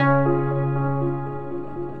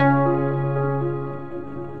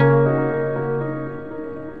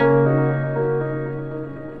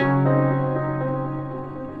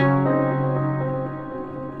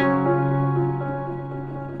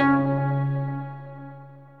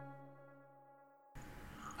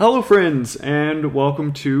Hello, friends, and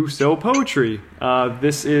welcome to So Poetry.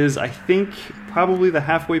 This is, I think, probably the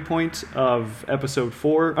halfway point of season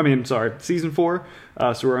 4.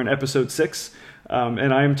 So we're on episode 6.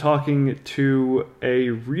 And I am talking to a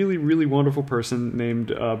really, really wonderful person named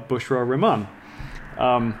Bushra Rehman.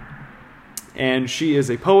 And she is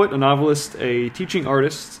a poet, a novelist, a teaching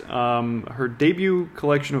artist. Her debut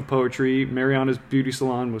collection of poetry, Mariana's Beauty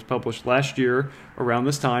Salon, was published last year around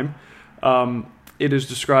this time. It is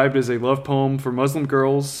described as a love poem for Muslim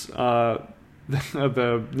girls of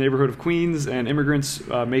the neighborhood of Queens and immigrants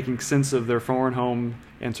making sense of their foreign home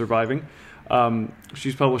and surviving.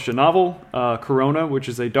 She's published a novel, Corona, which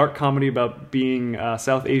is a dark comedy about being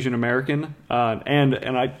South Asian American. And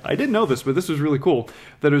I didn't know this, but this was really cool,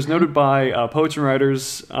 that it was noted by poets and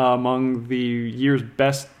writers among the year's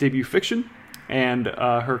best debut fiction. And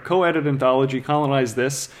her co-edited anthology, Colonize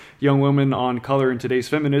This, Young Women on Color in Today's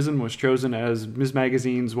Feminism, was chosen as Ms.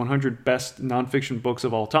 Magazine's 100 Best Nonfiction Books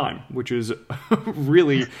of All Time, which is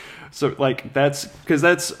really, so like, that's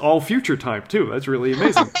all future time, too. That's really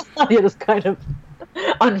amazing. Yeah, that's kind of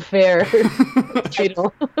unfair.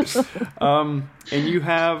 And you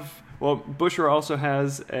have, Bushra also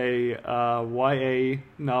has a YA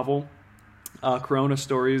novel, Corona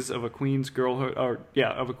Stories of a Queen's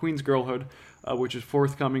Girlhood, which is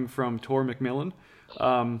forthcoming from Tor Macmillan.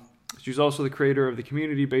 She's also the creator of the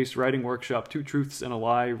community-based writing workshop Two Truths and a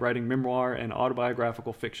Lie, writing memoir and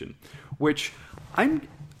autobiographical fiction, which I'm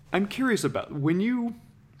curious about.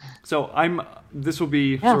 This will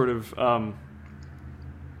be sort of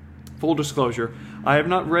full disclosure. I have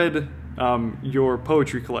not read your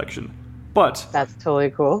poetry collection, but that's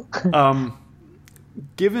totally cool.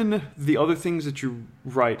 Given the other things that you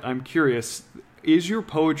write, I'm curious, is your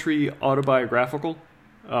poetry autobiographical?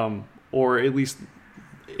 Or at least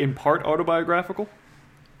in part autobiographical?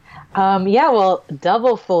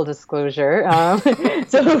 Double full disclosure.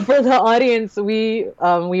 So for the audience, we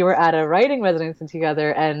were at a writing residency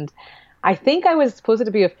together, and I think I was supposed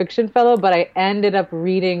to be a fiction fellow, but I ended up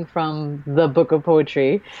reading from the book of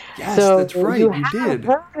poetry. Yes, so that's right, you did.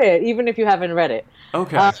 Heard it, even if you haven't read it.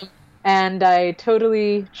 Okay. And I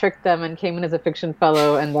totally tricked them and came in as a fiction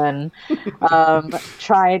fellow, and then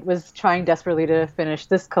was trying desperately to finish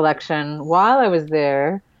this collection while I was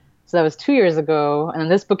there. So that was 2 years ago, and then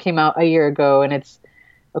this book came out a year ago, and it's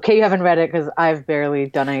okay. You haven't read it because I've barely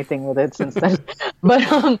done anything with it since then. but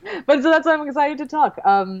so that's why I'm excited to talk.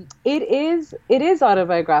 It is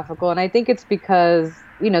autobiographical, and I think it's because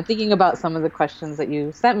thinking about some of the questions that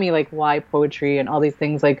you sent me, like why poetry and all these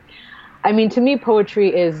things, like. I mean, to me,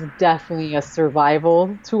 poetry is definitely a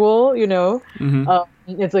survival tool,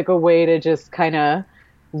 Mm-hmm. It's like a way to just kind of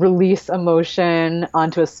release emotion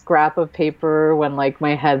onto a scrap of paper when, like,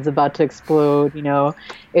 my head's about to explode,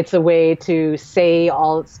 It's a way to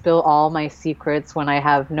spill all my secrets when I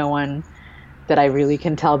have no one that I really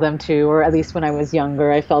can tell them to, or at least when I was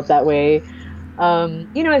younger, I felt that way.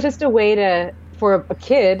 It's just a way for a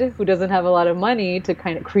kid who doesn't have a lot of money to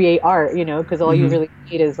kind of create art, because all mm-hmm. you really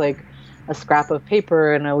need is, like, a scrap of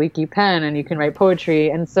paper and a leaky pen, and you can write poetry.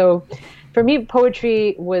 And so for me,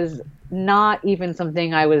 poetry was not even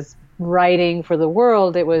something I was writing for the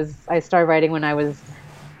world. I started writing when I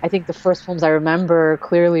think the first poems I remember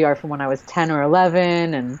clearly are from when I was 10 or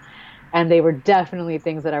 11. And they were definitely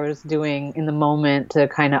things that I was doing in the moment to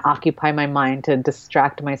kind of occupy my mind, to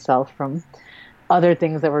distract myself from other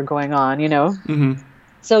things that were going on, Mm-hmm.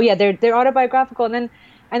 So yeah, they're autobiographical.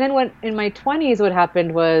 And then when in my 20s, what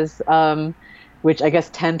happened was, which I guess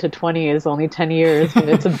 10 to 20 is only 10 years, but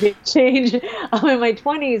it's a big change. In my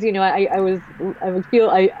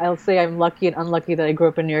 20s, I'll say I'm lucky and unlucky that I grew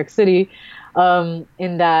up in New York City,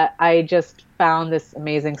 in that I just found this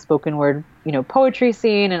amazing spoken word, poetry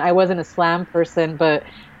scene. And I wasn't a slam person, but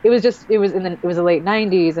it was the late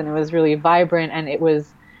 90s, and it was really vibrant. And it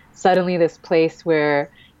was suddenly this place where,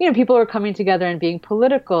 people were coming together and being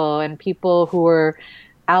political, and people who were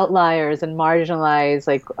outliers and marginalized,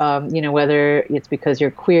 like, whether it's because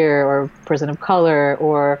you're queer or person of color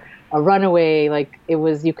or a runaway, like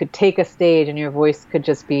you could take a stage and your voice could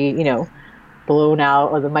just be, blown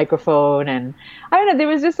out of the microphone. And I don't know, there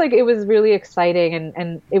was just like, it was really exciting.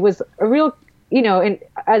 And it was a real, and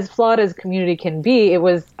as flawed as community can be, it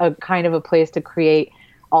was a kind of a place to create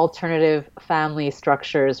alternative family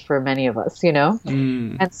structures for many of us,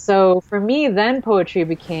 And so for me, then poetry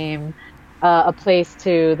became a place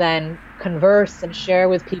to then converse and share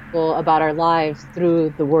with people about our lives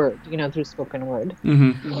through the word, through spoken word.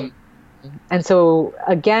 Mm-hmm. And so,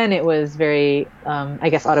 again, it was very,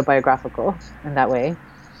 autobiographical in that way.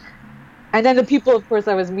 And then the people, of course,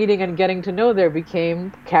 I was meeting and getting to know there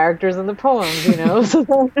became characters in the poems, you know.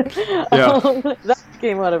 So Yeah. that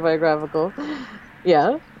became autobiographical.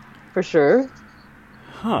 Yeah, for sure.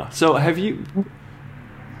 Huh. So have you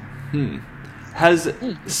has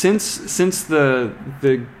since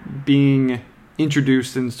the being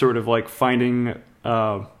introduced and sort of like finding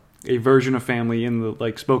a version of family in the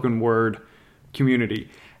like spoken word community,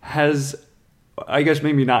 has, I guess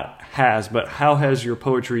maybe not has, but how has your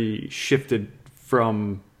poetry shifted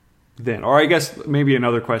from then? Or I guess maybe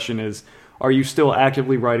another question is, are you still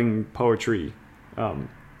actively writing poetry now?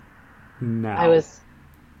 I was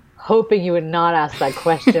hoping you would not ask that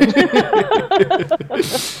question.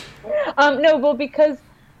 No, well, because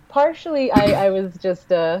partially I was just,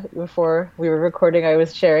 before we were recording, I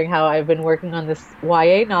was sharing how I've been working on this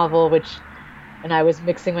YA novel, and I was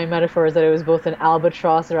mixing my metaphors that it was both an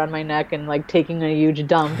albatross around my neck and like taking a huge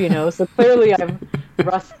dump, you know. So clearly I'm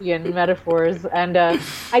rusty in metaphors. And I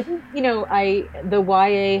think, you know, the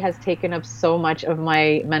YA has taken up so much of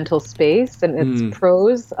my mental space and its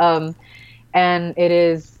prose. And it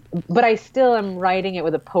is, but I still am writing it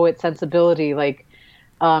with a poet sensibility, like,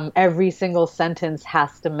 every single sentence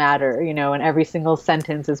has to matter, you know, and every single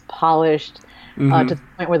sentence is polished to the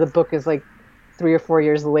point where the book is like 3 or 4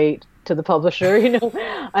 years late to the publisher, you know,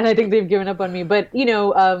 and I think they've given up on me. But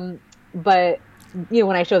when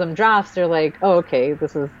I show them drafts, they're like, "Oh, okay,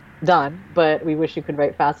 this is done, but we wish you could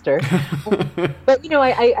write faster." But you know,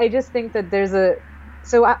 I just think that there's but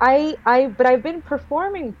I've been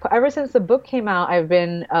performing ever since the book came out. I've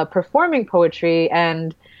been performing poetry,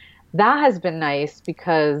 and that has been nice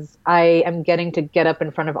because I am getting to get up in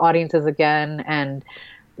front of audiences again and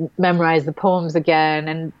memorize the poems again.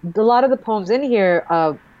 And a lot of the poems in here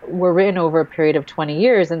were written over a period of 20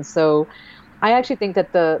 years. And so I actually think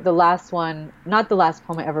that the last one, not the last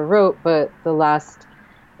poem I ever wrote, but the last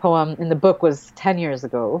poem in the book was 10 years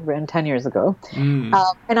ago, written 10 years ago.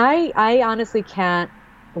 And I honestly can't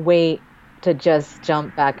wait to just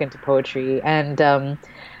jump back into poetry. And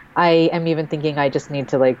I am even thinking I just need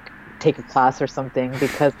to like take a class or something,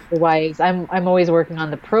 because otherwise I'm always working on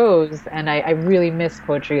the prose, and I really miss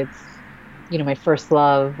poetry. It's, you know, my first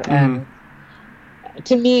love, and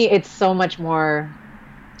to me it's so much more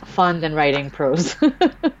fun than writing prose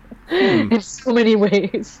in so many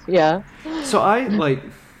ways. Yeah. So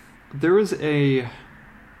there was I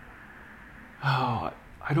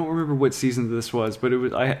don't remember what season this was, but it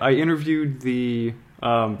was I interviewed the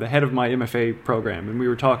head of my MFA program, and we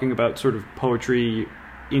were talking about sort of poetry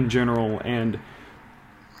in general, and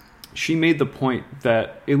she made the point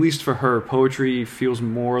that, at least for her, poetry feels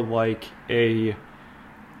more like a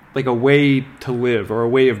way to live or a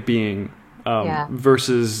way of being,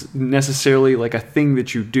 versus necessarily like a thing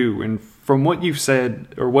that you do. And from what you've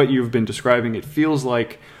said or what you've been describing, it feels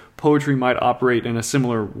like poetry might operate in a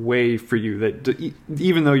similar way for you, that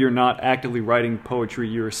even though you're not actively writing poetry,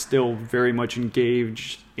 you're still very much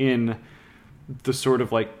engaged in the sort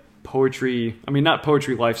of like poetry, I mean, not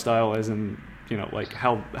poetry lifestyle as in, you know, like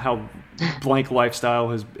how blank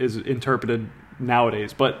lifestyle is interpreted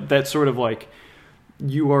nowadays, but that sort of like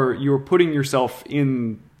you're putting yourself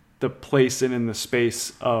in the place and in the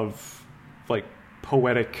space of like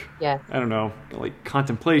poetic, I don't know, like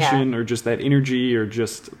contemplation, or just that energy, or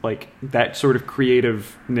just like that sort of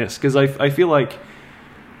creativeness. Because I feel like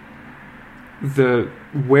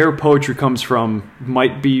where poetry comes from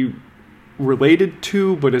might be related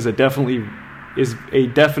to, but is a definite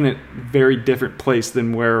very different place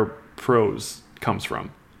than where prose comes from.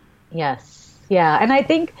 Yes. Yeah. And I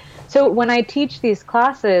think, so when I teach these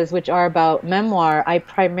classes, which are about memoir, I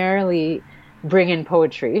primarily bring in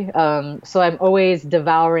poetry. So I'm always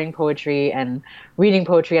devouring poetry and reading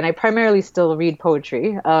poetry, and I primarily still read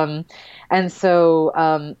poetry. And so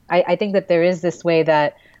I think that there is this way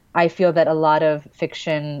that I feel that a lot of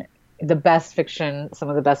fiction, some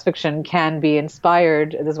of the best fiction can be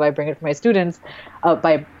inspired, this is why I bring it for my students,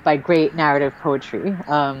 by great narrative poetry,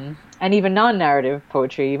 and even non-narrative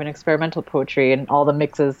poetry, even experimental poetry, and all the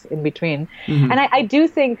mixes in between. And I do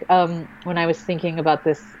think, when I was thinking about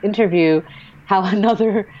this interview, how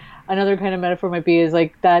another kind of metaphor might be is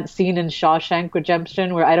like that scene in Shawshank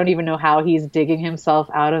Redemption where I don't even know how he's digging himself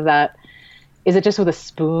out of that. Is it just with a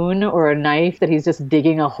spoon or a knife that he's just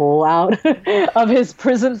digging a hole out of his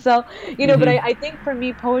prison cell? You know, but I think for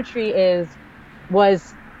me, poetry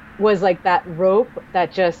was like that rope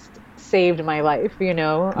that just saved my life, you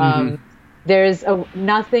know? There's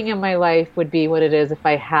nothing in my life would be what it is if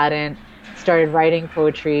I hadn't started writing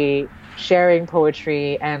poetry, sharing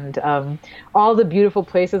poetry, and all the beautiful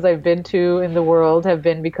places I've been to in the world have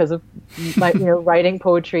been because of my, you know, writing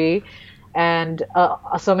poetry. And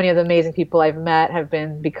so many of the amazing people I've met have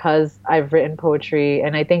been because I've written poetry.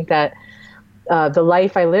 And I think that the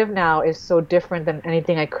life I live now is so different than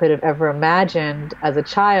anything I could have ever imagined as a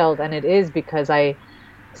child. And it is because I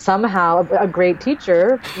somehow, a great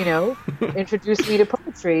teacher, introduced me to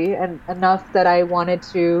poetry, and enough that I wanted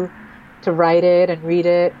to write it and read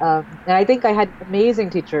it. And I think I had amazing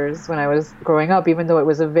teachers when I was growing up, even though it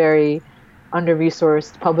was a very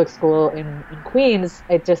under-resourced public school in Queens.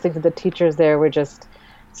 I just think that the teachers there were just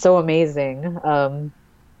so amazing, and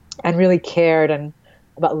really cared and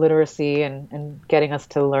about literacy and getting us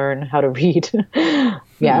to learn how to read.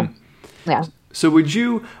 Yeah. Yeah. So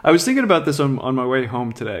I was thinking about this on my way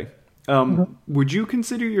home today. Would you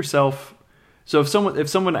consider yourself, so if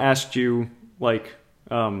someone asked you like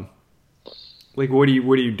what do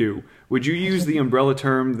you do? Would you use the umbrella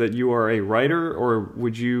term that you are a writer, or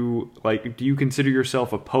would you do you consider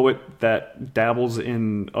yourself a poet that dabbles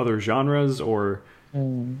in other genres, or?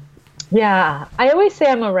 Yeah, I always say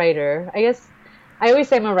I'm a writer. I guess I always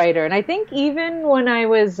say I'm a writer. And I think even when I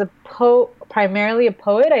was primarily a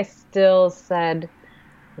poet, I still said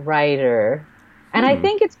writer. And I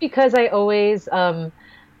think it's because I always, I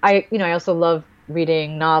also love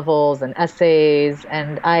reading novels and essays,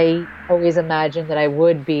 and I always imagined that I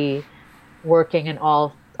would be working in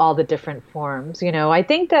all the different forms. I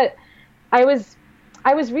think that I was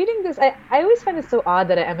reading this. I always find it so odd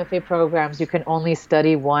that at MFA programs you can only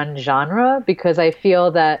study one genre, because I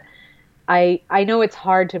feel that I know it's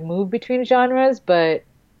hard to move between genres, but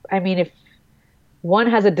I mean, if one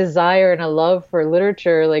has a desire and a love for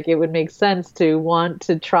literature, like, it would make sense to want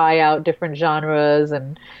to try out different genres.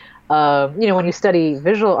 And when you study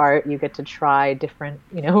visual art, you get to try different,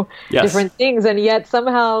 yes, different things, and yet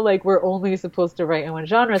somehow, like, we're only supposed to write in one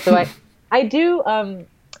genre. So I do,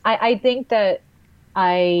 I think that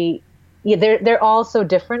they're all so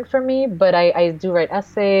different for me, but I do write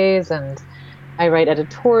essays, and I write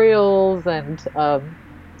editorials, and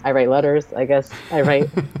I write letters, I guess. I write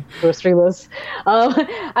grocery lists.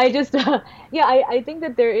 I just, I think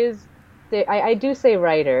that I do say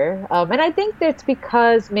writer. And I think that's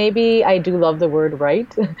because maybe I do love the word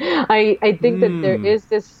write. I think that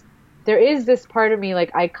there is this part of me, like,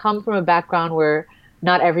 I come from a background where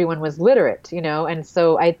not everyone was literate, and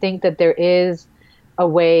so I think that there is a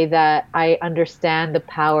way that I understand the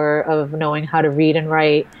power of knowing how to read and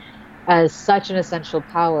write as such an essential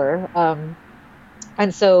power.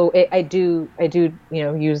 And so I do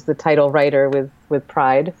use the title writer with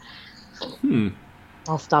pride.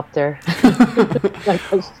 I'll stop there.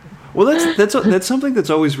 Well, that's something that's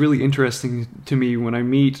always really interesting to me when I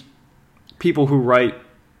meet people who write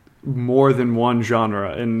more than one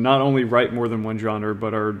genre, and not only write more than one genre,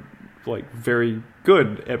 but are like very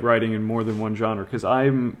good at writing in more than one genre. Because I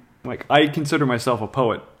consider myself a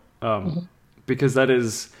poet, because that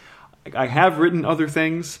is, I have written other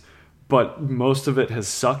things, but most of it has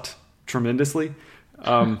sucked tremendously.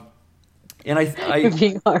 And You're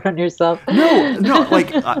being hard on yourself. No,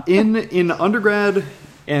 like in undergrad,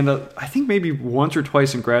 and I think maybe once or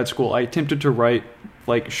twice in grad school, I attempted to write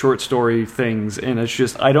like short story things, and it's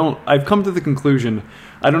just I've come to the conclusion,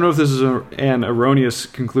 I don't know if this is an erroneous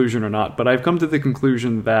conclusion or not, but I've come to the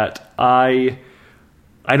conclusion that I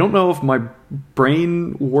don't know if my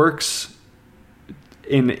brain works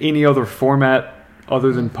in any other format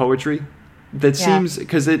other than poetry. That seems,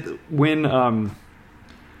 because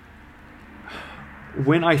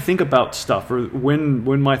when I think about stuff, or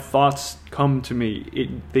when my thoughts come to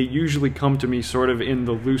me, they usually come to me sort of in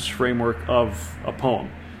the loose framework of a poem,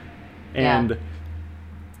 and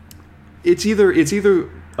it's either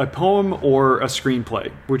a poem or a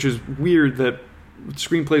screenplay, which is weird that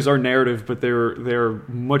screenplays are narrative, but they're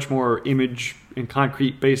much more image and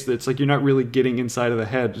concrete based. It's like you're not really getting inside of the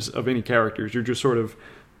heads of any characters. You're just sort of,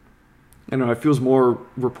 I don't know, it feels more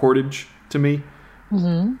reportage to me.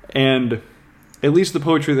 And at least the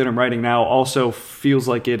poetry that I'm writing now also feels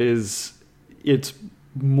like it's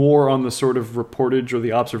more on the sort of reportage or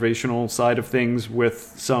the observational side of things,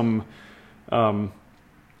 with some, I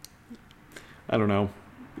don't know,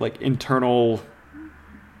 like internal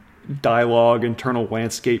dialogue, internal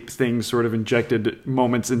landscape things, sort of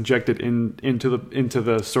moments injected into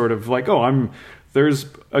the sort of like, there's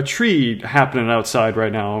a tree happening outside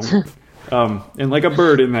right now, and like a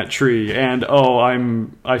bird in that tree, and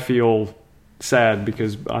I feel sad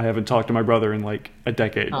because I haven't talked to my brother in like a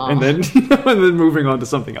decade. Aww. And then moving on to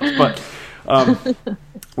something else, but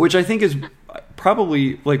which I think is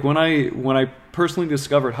probably, like, when I personally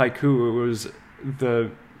discovered haiku, it was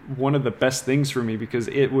one of the best things for me, because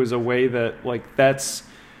it was a way that, like,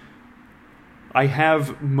 I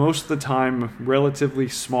have most of the time relatively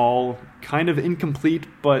small, kind of incomplete,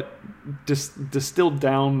 but distilled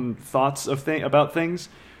down thoughts of about things.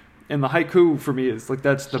 And the haiku for me is like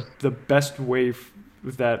that's the best way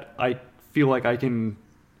that I feel like I can,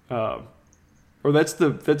 or that's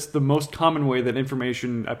the most common way that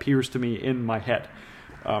information appears to me in my head.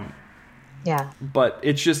 Yeah. But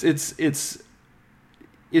it's just it's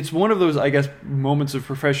one of those, I guess, moments of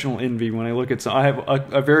professional envy when I look at. I have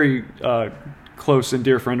a very close and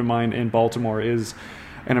dear friend of mine in Baltimore is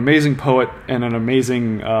an amazing poet and an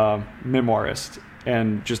amazing memoirist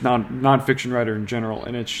and just nonfiction writer in general.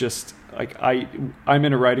 And it's just like I'm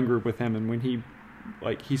in a writing group with him, and when he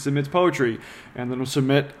submits poetry, and then he'll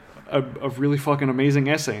submit a really fucking amazing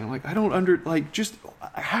essay. And I'm like, I don't just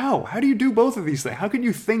how do you do both of these things? How can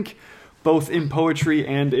you think both in poetry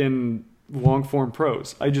and in long form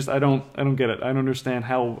prose? I don't get it. I don't understand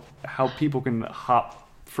how people can hop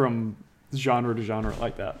from genre to genre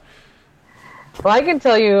like that. Well, I can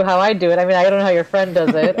tell you how I do it. I mean, I don't know how your friend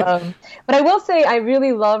does it. But I will say I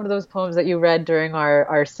really loved those poems that you read during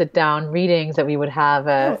our sit-down readings that we would have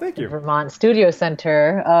at Vermont Studio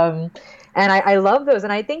Center. And I love those.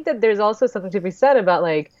 And I think that there's also something to be said about,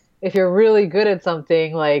 like, if you're really good at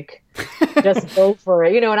something, like, just go for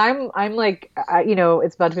it. And I'm like,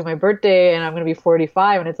 it's about to be my birthday and I'm going to be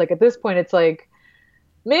 45. And it's like, at this point, it's like,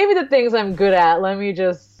 maybe the things I'm good at, let me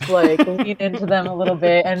just like lean into them a little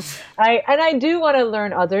bit. And I do want to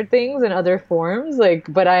learn other things in other forms, like,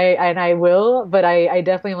 but I will, but I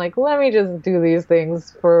definitely am like, let me just do these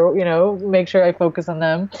things for, make sure I focus on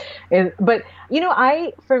them. But,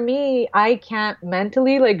 for me, I can't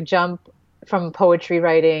mentally like jump from poetry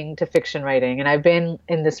writing to fiction writing. And I've been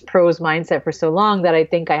in this prose mindset for so long that I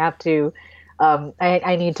think I have to,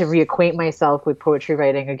 I need to reacquaint myself with poetry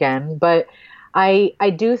writing again. But I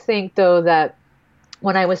do think, though, that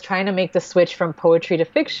when I was trying to make the switch from poetry to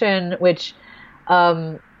fiction, which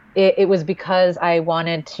it was because I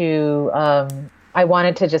wanted to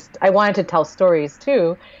tell stories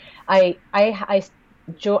too. I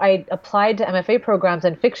applied to MFA programs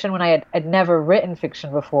in fiction when I had never written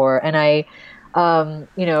fiction before, and I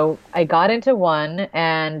got into one,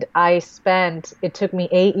 and it took me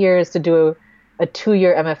 8 years to do a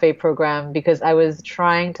 2-year MFA program because I was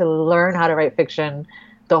trying to learn how to write fiction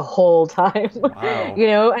the whole time. Wow.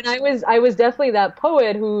 And I was definitely that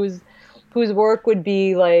poet whose work would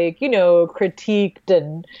be like, critiqued,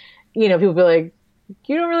 and, people be like,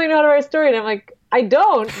 you don't really know how to write a story. And I'm like, I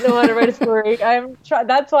don't know how to write a story.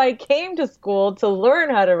 That's why I came to school, to learn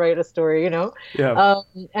how to write a story, Yeah.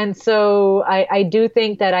 And so I do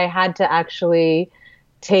think that I had to actually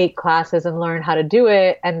take classes and learn how to do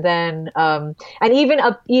it. And then, and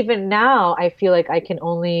even now, I feel like I can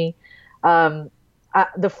only,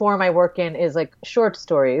 the form I work in is like short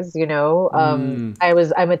stories, I'm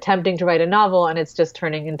attempting to write a novel, and it's just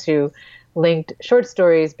turning into linked short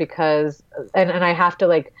stories because, and I have to,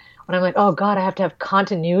 like, when I'm like, oh God, I have to have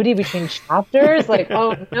continuity between chapters. Like,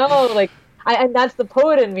 oh no, like, and that's the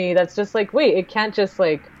poet in me. That's just like, wait, it can't just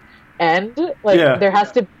like end. Like, there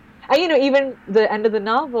has to, even the end of the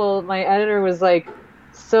novel, my editor was like,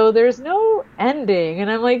 so there's no ending. And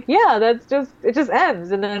I'm like, yeah, it just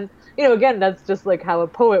ends. And then, again, that's just like how a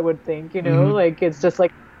poet would think, Mm-hmm. like, it's just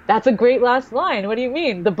like, that's a great last line. What do you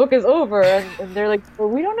mean? The book is over. And they're like, well,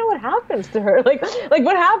 we don't know what happens to her. Like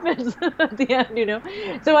what happens at the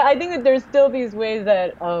end, So I think that there's still these ways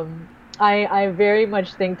that, I very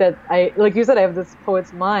much think that like you said, I have this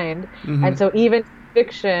poet's mind. Mm-hmm. And so even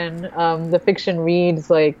fiction, the fiction reads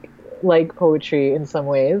like poetry in some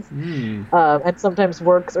ways, and sometimes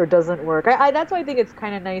works or doesn't work. That's why I think it's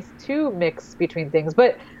kind of nice to mix between things.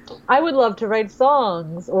 But I would love to write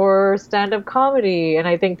songs or stand-up comedy, and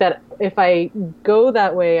I think that if I go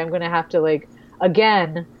that way, I'm going to have to, like,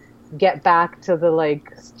 again, get back to the,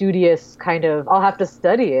 like, studious kind of, I'll have to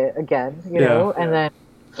study it again, and then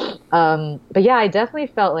but yeah, I definitely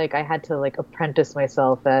felt like I had to, like, apprentice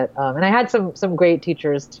myself at, and I had some great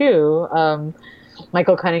teachers too.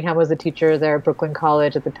 Michael Cunningham was a teacher there at Brooklyn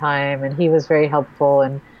College at the time, and he was very helpful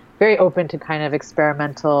and very open to kind of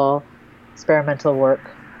experimental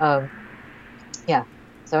work. Yeah.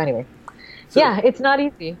 So anyway, it's not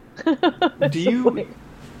easy.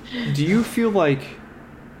 Do you feel like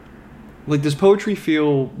does poetry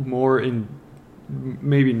feel more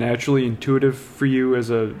maybe naturally intuitive for you as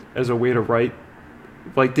a way to write?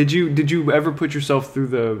 Like, did you ever put yourself through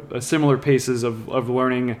the similar paces of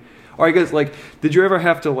learning? Or I guess, like, did you ever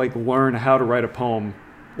have to, like, learn how to write a poem,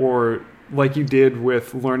 or like you did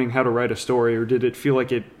with learning how to write a story, or did it feel like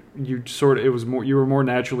you were more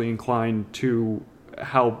naturally inclined to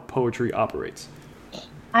how poetry operates?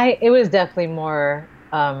 It was definitely more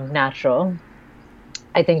natural.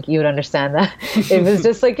 I think you would understand that. It was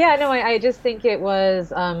just like, yeah, no, I just think it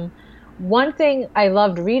was one thing. I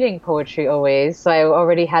loved reading poetry always, so I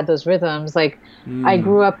already had those rhythms. Like Mm. I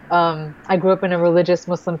grew up in a religious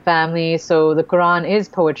Muslim family, so the Quran is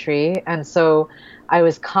poetry, and so I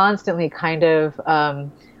was constantly kind of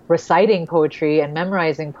reciting poetry and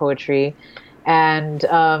memorizing poetry, and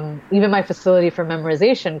even my facility for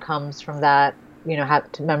memorization comes from that.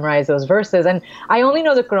 Have to memorize those verses, and I only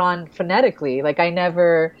know the Quran phonetically. Like I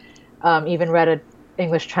never even read a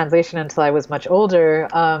English translation until I was much older,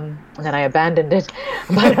 and then I abandoned it.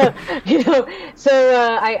 But so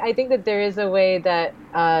I think that there is a way that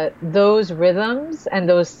those rhythms and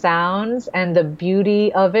those sounds and the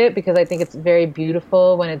beauty of it, because I think it's very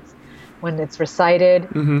beautiful when it's recited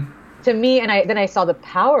Hmm. to me. And then I saw the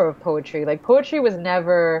power of poetry. Like poetry was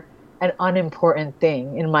never an unimportant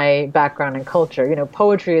thing in my background and culture.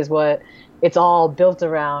 Poetry is what it's all built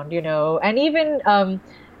around. And even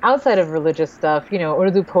outside of religious stuff,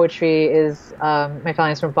 Urdu poetry is my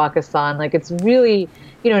family's from Pakistan. Like it's really,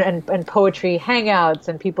 and poetry hangouts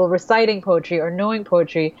and people reciting poetry or knowing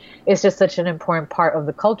poetry is just such an important part of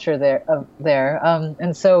the culture there.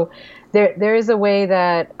 And so there is a way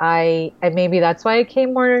that and maybe that's why it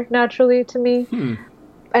came more naturally to me. Hmm.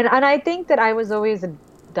 And I think that I was always a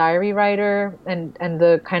diary writer, and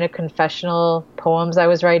the kind of confessional poems I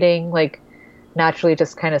was writing like naturally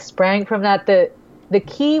just kind of sprang from that. The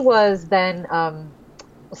key was then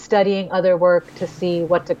studying other work to see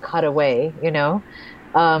what to cut away,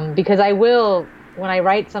 because when I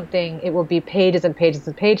write something, it will be pages and pages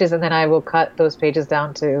and pages, and then I will cut those pages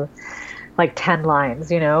down to like 10 lines,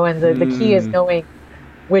 and the key is Mm. knowing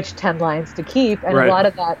which 10 lines to keep. And a Right. lot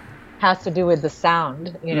of that has to do with the sound,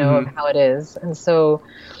 of Hmm. how it is. And so,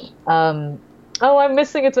 um, oh, I'm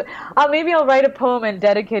missing it. Maybe I'll write a poem and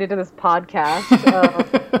dedicate it to this podcast.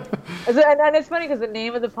 And it's funny because the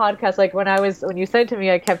name of the podcast, like when you sent it to me,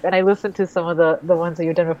 I listened to some of the ones that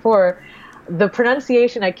you've done before. The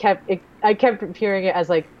pronunciation, I kept hearing it as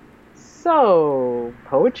like, so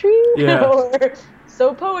poetry Yeah. or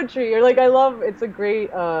so poetry, or like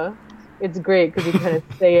it's great because you kind of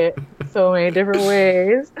say it so many different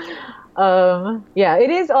ways. Yeah, it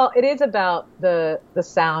is about the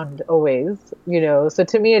sound always, so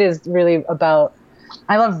to me it is really about,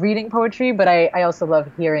 I love reading poetry, but I also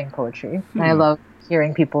love hearing poetry. I Hmm. love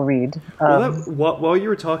hearing people read. Well, while you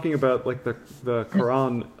were talking about like the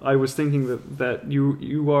Quran, I was thinking that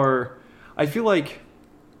you are. I feel like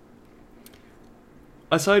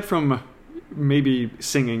aside from maybe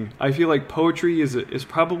singing, I feel like poetry is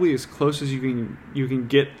probably as close as you can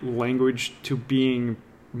get language to being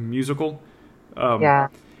musical. Um, Yeah,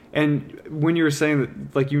 and when you were saying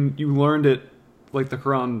that, like you learned it like the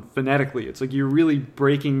Quran phonetically, it's like you're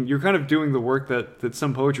kind of doing the work that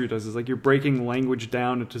some poetry does. Is like you're breaking language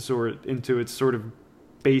down into its sort of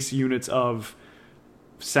base units of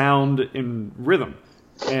sound and rhythm,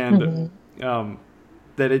 and hmm, um,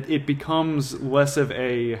 that it becomes less of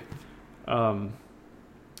um,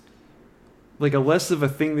 a less of a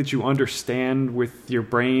thing that you understand with your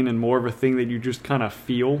brain and more of a thing that you just kind of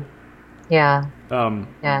feel. yeah, Um,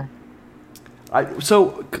 yeah.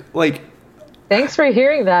 like Thanks for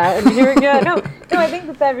hearing that and hearing. Yeah, no, I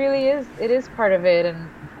think that really it is part of it. And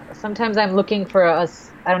sometimes I'm looking for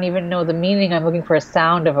I don't even know the meaning. I'm looking for a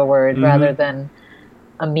sound of a word rather mhm. than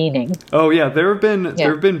a meaning. Oh yeah, there Yeah,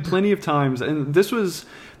 have been plenty of times, and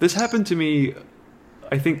this happened to me.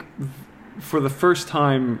 I think for the first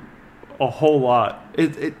time a whole lot.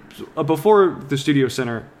 Before the studio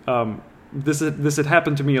center, this had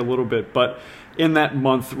happened to me a little bit, but in that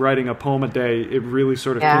month writing a poem a day, it really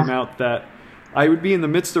sort of came yeah, out that I would be in the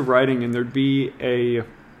midst of writing, and there'd be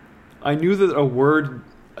I knew that a word,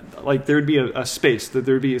 like there'd be a space, that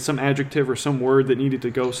there'd be some adjective or some word that needed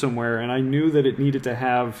to go somewhere, and I knew that it needed to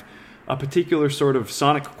have a particular sort of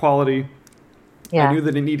sonic quality. I yeah, knew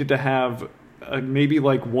that it needed to have maybe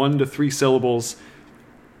like 1 to 3 syllables,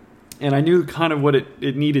 and I knew kind of what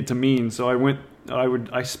it needed to mean. So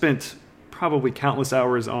I spent probably countless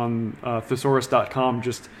hours on thesaurus.com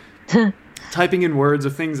just typing in words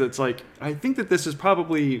of things that's like, I think that this is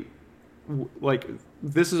probably like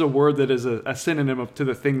this is a word that is a synonym to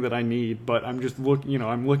the thing that I need, but I'm just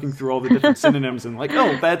I'm looking through all the different synonyms and like,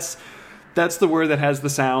 oh, that's the word that has the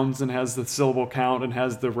sounds and has the syllable count and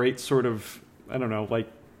has the right sort of, I don't know, like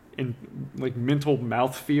in like mental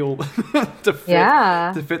mouthfeel to fit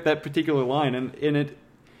yeah, to fit that particular line, and it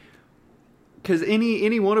because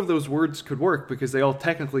any one of those words could work because they all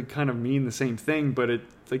technically kind of mean the same thing, but it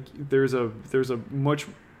like there's a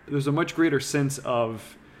much greater sense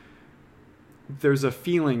of there's a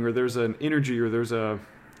feeling or there's an energy or there's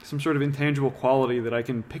some sort of intangible quality that I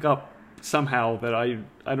can pick up somehow that I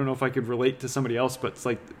don't know if I could relate to somebody else, but it's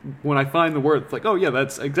like when I find the word, it's like, oh yeah,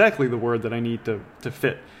 that's exactly the word that I need to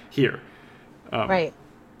fit here. Right.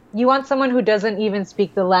 You want someone who doesn't even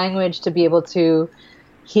speak the language to be able to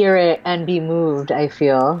hear it and be moved, I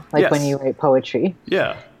feel, like Yes. when you write poetry.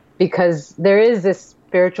 Yeah. Because there is this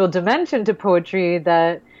spiritual dimension to poetry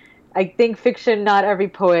that I think fiction, not every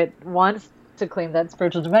poet wants to claim that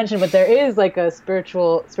spiritual dimension, but there is like a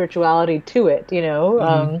spirituality to it, you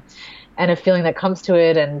know, and a feeling that comes to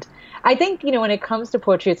it. And I think, you know, when it comes to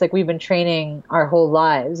poetry, it's like we've been training our whole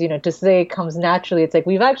lives, you know, to say it comes naturally. It's like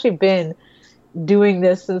we've actually been doing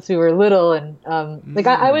this since we were little. And like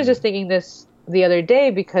I was just thinking this the other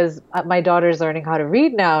day because my daughter's learning how to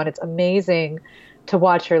read now, and it's amazing to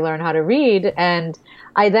watch her learn how to read. And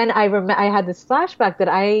I had this flashback that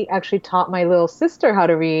I actually taught my little sister how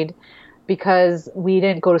to read because we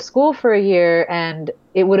didn't go to school for a year, and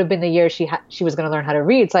it would have been the year she was going to learn how to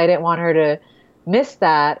read. So I didn't want her to miss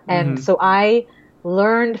that. And so I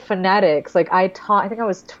learned phonetics. Like I think I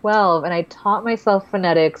was 12, and I taught myself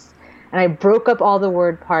phonetics, and I broke up all the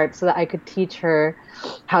word parts so that I could teach her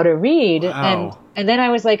how to read. Wow. And then I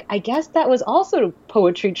was like, I guess that was also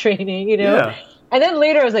poetry training, you know? Yeah. And then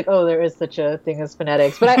later I was like, oh, there is such a thing as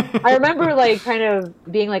phonetics. But I remember like kind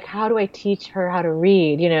of being like, how do I teach her how to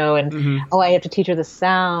read, you know? And I have to teach her the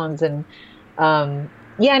sounds. And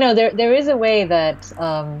there is a way that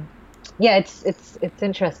it's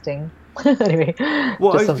interesting. Anyway,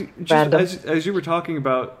 Well, just as you were talking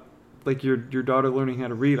about like your daughter learning how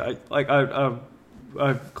to read,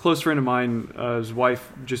 a close friend of mine, his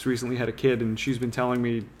wife just recently had a kid, and she's been telling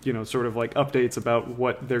me, you know, sort of like updates about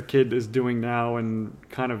what their kid is doing now, and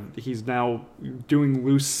kind of he's now doing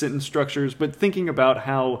loose sentence structures, but thinking about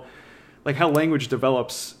how language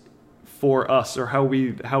develops for us, or how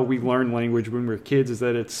we learn language when we're kids, is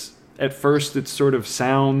that it's at first it's sort of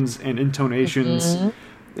sounds and intonations,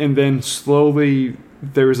 and then slowly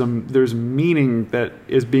there's meaning that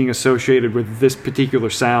is being associated with this particular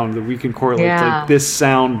sound that we can correlate. Like this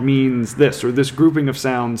sound means this, or this grouping of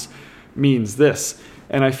sounds means this.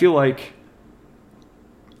 And I feel like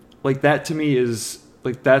that to me is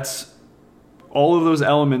like, that's all of those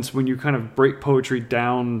elements. When you kind of break poetry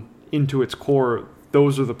down into its core,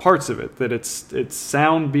 those are the parts of it, that it's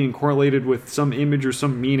sound being correlated with some image or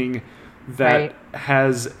some meaning that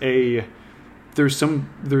has there's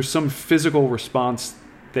some physical response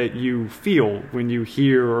that you feel when you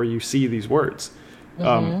hear or you see these words,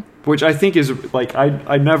 which I think is like,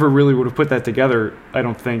 I never really would have put that together, I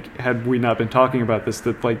don't think, had we not been talking about this,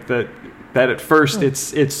 that at first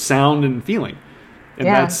it's sound and feeling, and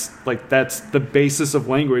that's the basis of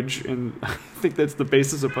language, and I think that's the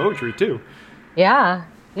basis of poetry too. Yeah,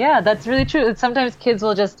 that's really true. Sometimes kids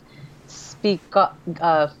will just speak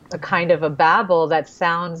a kind of a babble that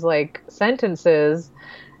sounds like sentences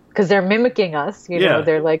because they're mimicking us, you know.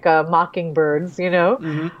 They're like mockingbirds, you know.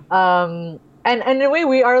 And in a way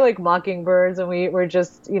we are like mockingbirds, and we're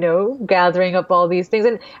just, you know, gathering up all these things.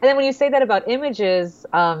 And then when you say that about images,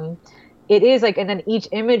 it is like, and then each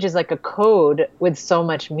image is like a code with so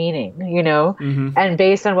much meaning, you know, and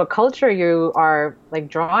based on what culture you are like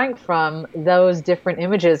drawing from, those different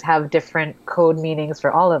images have different code meanings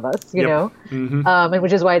for all of us, you know, and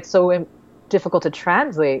which is why it's so difficult to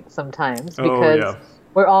translate sometimes, because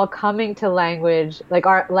we're all coming to language, like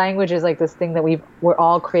our language is like this thing that we're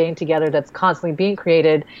all creating together, that's constantly being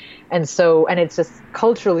created. And it's just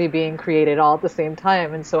culturally being created all at the same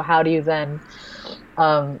time. And so how do you then,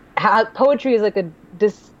 how poetry is like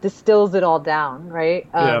distills it all down, right?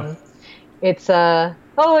 It's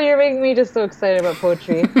you're making me just so excited about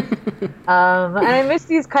poetry. And I miss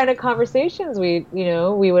these kind of conversations we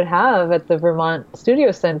would have at the Vermont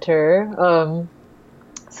Studio Center.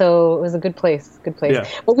 So it was a good place. Yeah.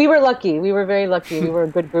 But we were lucky. We were very lucky. We were a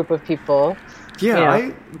good group of people.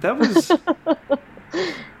 Yeah,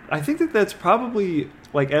 I think that's probably,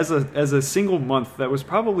 like, as a single month, that was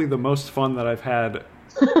probably the most fun that I've had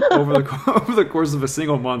over the course of a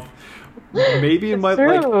single month. Maybe in my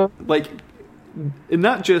like, and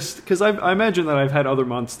not just because I imagine that I've had other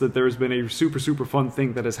months that there's been a super super fun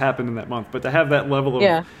thing that has happened in that month, but to have that level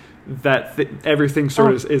of everything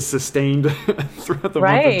sort of is sustained throughout the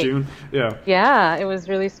month of June. Yeah, it was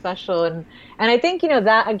really special, and I think, you know,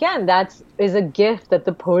 that again, is a gift that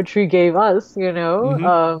the poetry gave us, you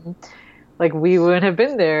know. Like we wouldn't have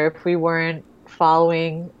been there if we weren't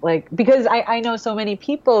following, like, because I know so many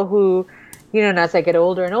people who, you know, and as I get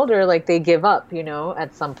older and older, like they give up, you know,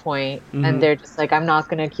 at some point, and they're just like, I'm not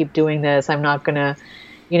gonna keep doing this, I'm not gonna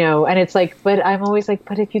And it's like, but I'm always like,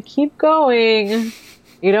 but if you keep going,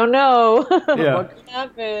 you don't know Yeah. what could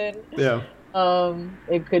happen. Yeah.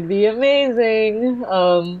 It could be amazing.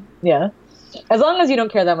 Yeah. As long as you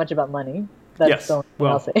don't care that much about money. That's Yes. the only thing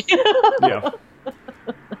Well, I'll say. Yeah.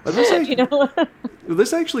 But this actually, You know?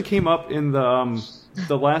 this actually came up in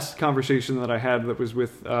the last conversation that I had that was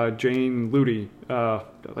with Jane Luty,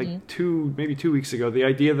 like maybe 2 weeks ago. The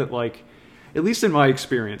idea that, like, at least in my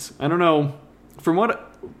experience, I don't know, from what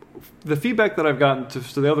the feedback that I've gotten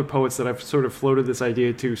to the other poets that I've sort of floated this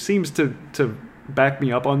idea to seems to back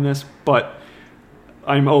me up on this, but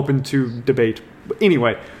I'm open to debate. But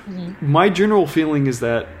anyway, my general feeling is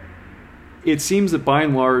that it seems that by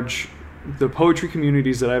and large, the poetry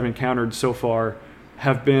communities that I've encountered so far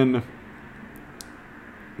have been,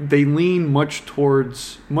 they lean much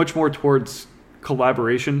more towards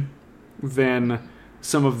collaboration than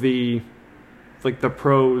some of the, like, the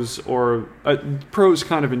prose or prose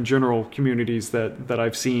kind of in general communities that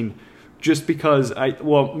I've seen. Just because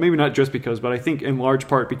maybe not just because, but I think in large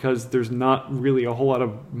part because there's not really a whole lot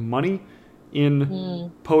of money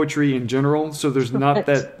in poetry in general. So there's not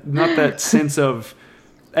that sense of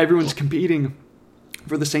everyone's competing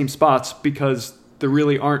for the same spots because there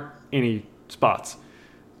really aren't any spots.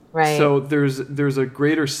 Right. So there's a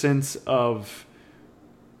greater sense of,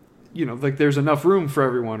 like there's enough room for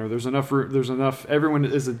everyone, or there's enough, everyone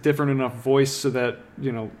is a different enough voice so that,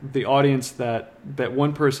 the audience that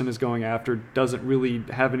one person is going after doesn't really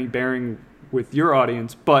have any bearing with your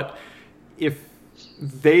audience. But if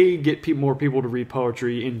they get more people to read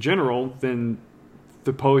poetry in general, then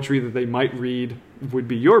the poetry that they might read would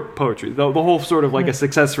be your poetry. The whole sort of like a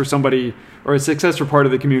success for somebody, or a success for part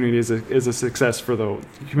of the community is a success for the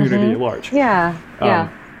community at large. Yeah. Yeah.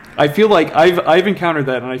 I feel like I've encountered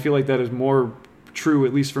that, and I feel like that is more true,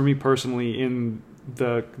 at least for me personally, in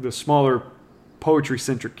the smaller poetry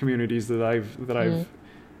centric communities that I've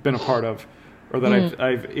been a part of, or that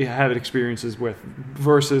I've had experiences with,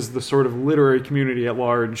 versus the sort of literary community at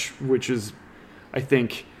large, which is, I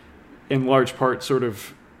think, in large part sort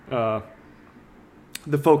of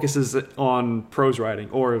the focus is on prose writing,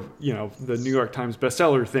 or the New York Times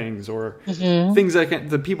bestseller things, or things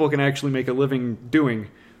that people can actually make a living doing.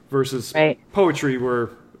 Versus poetry, where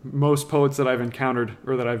most poets that I've encountered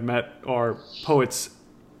or that I've met are poets,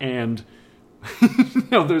 and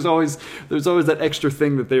there's always that extra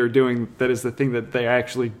thing that they are doing that is the thing that they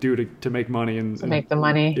actually do to make money and make the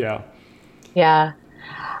money. Yeah. Yeah.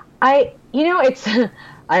 It's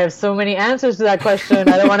I have so many answers to that question.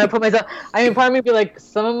 I don't want to put myself. I mean, part of me would be like,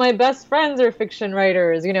 some of my best friends are fiction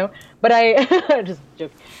writers, but I just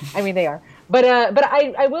joke. I mean, they are. But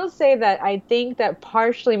I will say that I think that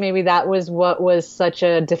partially maybe that was what was such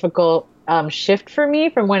a difficult shift for me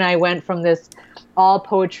from when I went from this all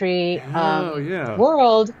poetry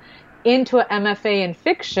world into an MFA in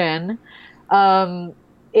fiction.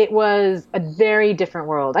 It was a very different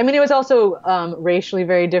world. I mean, it was also racially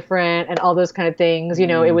very different and all those kind of things.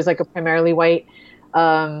 It was like a primarily white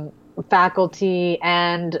faculty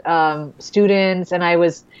and students, and I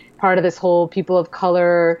was part of this whole people of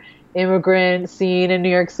color immigrant scene in New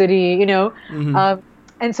York City,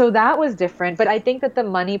 and so that was different. But I think that the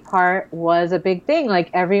money part was a big thing. Like,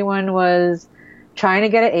 everyone was trying to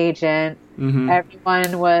get an agent.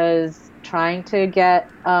 Everyone was trying to get,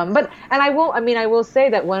 I will say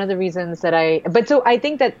that one of the reasons that so I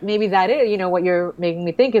think that maybe that is, what you're making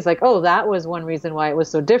me think is like, oh, that was one reason why it was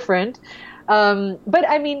so different. But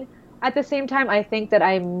I mean, at the same time, I think that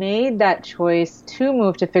I made that choice to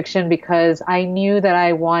move to fiction because I knew that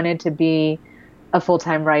I wanted to be a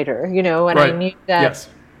full-time writer, and I knew that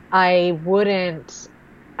I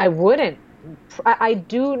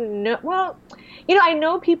do know, well, I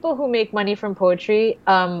know people who make money from poetry,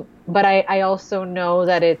 but I also know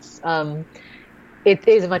that it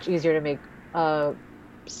is much easier to make,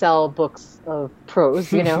 sell books of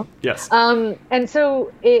prose, Yes. And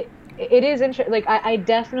so it is interesting. Like, I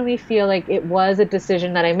definitely feel like it was a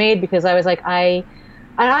decision that I made because I was like, I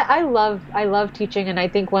love teaching. And I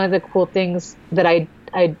think one of the cool things that I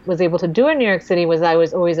was able to do in New York City was I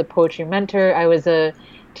was always a poetry mentor. I was a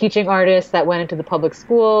teaching artist that went into the public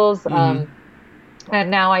schools.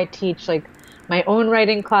 And now I teach like my own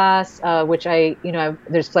writing class, which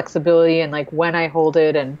there's flexibility in like when I hold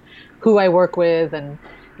it and who I work with, and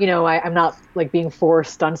I'm not like being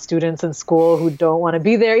forced on students in school who don't want to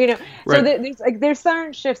be there, So there's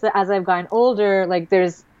certain shifts that as I've gotten older, like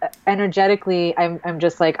there's energetically, I'm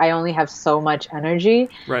just like, I only have so much energy,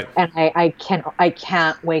 right? And I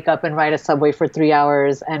can't wake up and ride a subway for 3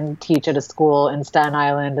 hours and teach at a school in Staten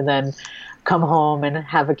Island and then come home and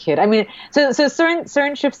have a kid. I mean, so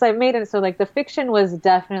certain shifts I've made, and so like the fiction was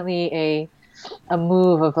definitely a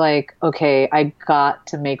move of like, okay, I got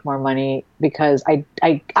to make more money because I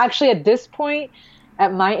actually at this point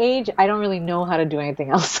at my age, I don't really know how to do anything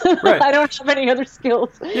else. Right. I don't have any other skills.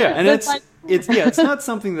 Yeah, and it's not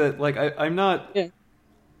something that like I'm not. Yeah.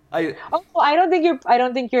 I I don't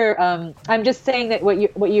think you're. I'm just saying that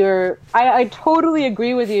what you're. I totally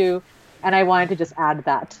agree with you, and I wanted to just add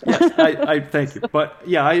that. Yeah, I thank you, but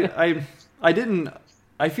yeah, I didn't.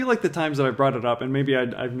 I feel like the times that I brought it up, and maybe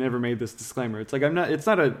I've never made this disclaimer. It's like I'm not. It's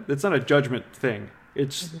not a judgment thing.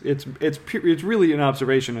 It's really an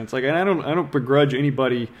observation. It's like, and I don't begrudge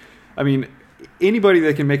anybody. I mean, anybody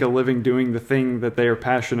that can make a living doing the thing that they are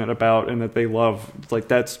passionate about and that they love. It's like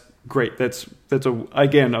that's great. That's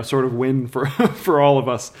a sort of win for for all of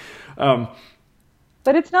us.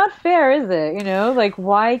 But it's not fair, is it? You know, like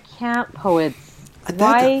why can't poets?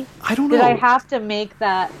 Why I don't know. Did I have to make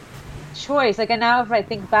that choice? Like, and now if I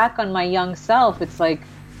think back on my young self, it's like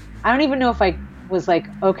I don't even know if I was like,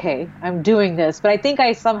 okay, I'm doing this, but I think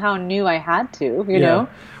I somehow knew I had to. You know.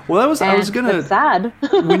 Well, that was I was gonna. It's sad.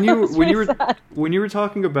 When you were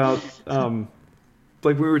talking about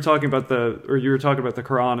like we were talking about you were talking about the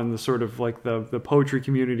Quran and the sort of like the poetry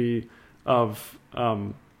community of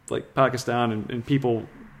like Pakistan and people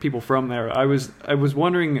from there. I was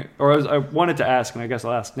wondering, or I wanted to ask, and I guess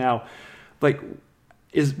I'll ask now, like,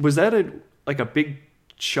 was that a big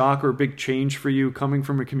shock or a big change for you coming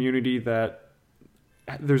from a community that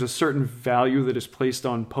there's a certain value that is placed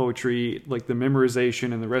on poetry, like the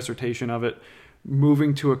memorization and the recitation of it,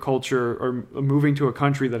 moving to a culture or moving to a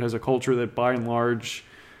country that has a culture that by and large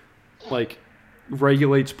like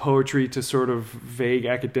regulates poetry to sort of vague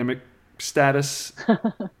academic status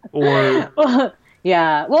or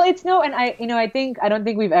yeah, well, it's no, and I don't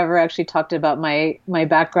think we've ever actually talked about my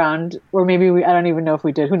background, or maybe I don't even know if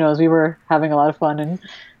we did. Who knows? We were having a lot of fun in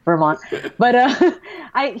Vermont, but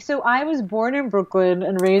I was born in Brooklyn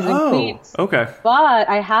and raised in Queens. Okay. But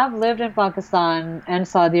I have lived in Pakistan and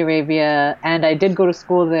Saudi Arabia, and I did go to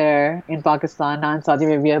school there in Pakistan, not in Saudi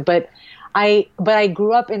Arabia. But I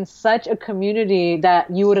grew up in such a community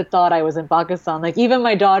that you would have thought I was in Pakistan. Like even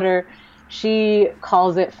my daughter, she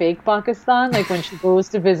calls it fake Pakistan. Like when she goes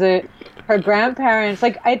to visit her grandparents,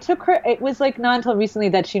 like I took her, it was like not until recently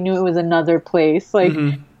that she knew it was another place. Like,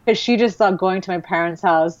 because she just thought going to my parents'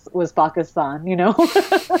 house was Pakistan, you know?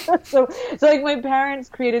 so like my parents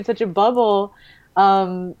created such a bubble.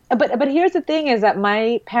 But here's the thing is that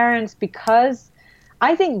my parents, because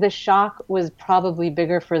I think the shock was probably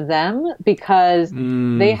bigger for them because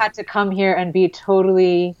they had to come here and be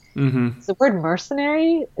totally, it's the word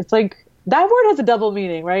mercenary. It's like, that word has a double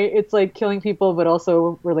meaning, right? It's like killing people, but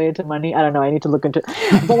also related to money. I don't know. I need to look into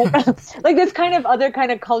it. But like this kind of other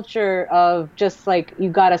kind of culture of just like,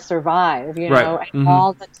 you got to survive, you know, and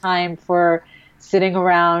all the time for sitting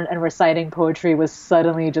around and reciting poetry was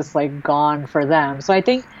suddenly just like gone for them. So I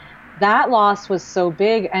think that loss was so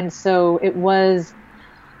big. And so it was,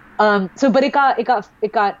 but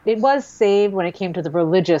it was saved when it came to the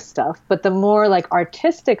religious stuff, but the more like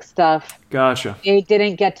artistic stuff, gotcha, they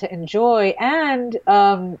didn't get to enjoy and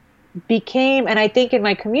became. And I think in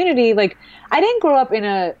my community, like I didn't grow up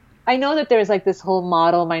I know that there's like this whole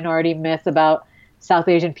model minority myth about South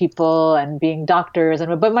Asian people and being doctors,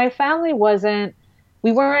 but my family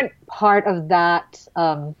we weren't part of that.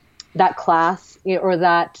 That class or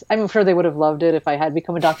that, I'm sure they would have loved it if I had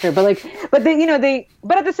become a doctor, but at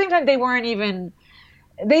the same time, they weren't even,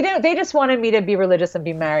 they just wanted me to be religious and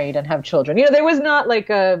be married and have children. You know,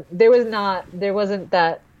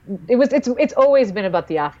 it's always been about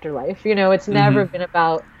the afterlife. You know, it's never been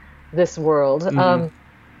about this world. And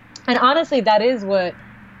honestly, that is what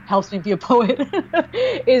helps me be a poet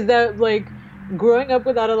is that like growing up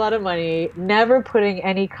without a lot of money, never putting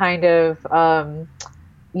any kind of,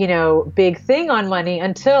 big thing on money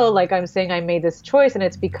until, like I'm saying, I made this choice. And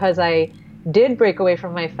it's because I did break away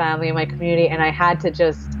from my family and my community and I had to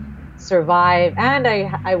just survive. And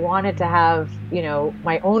I wanted to have,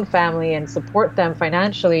 my own family and support them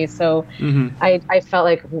financially. So I felt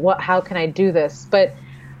like, how can I do this? But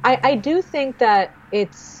I do think that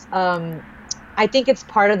it's, I think it's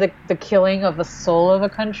part of the killing of the soul of a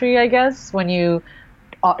country, I guess, when you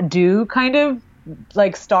do kind of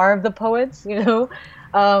like starve the poets,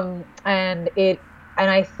 and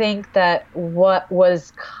I think that what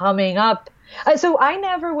was coming up, so I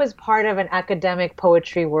never was part of an academic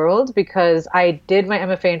poetry world because I did my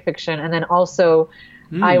MFA in fiction, and then also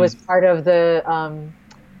I was part of the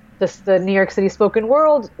New York City spoken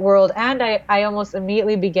world, and I almost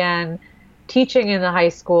immediately began teaching in the high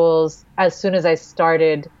schools as soon as I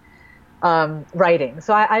started writing.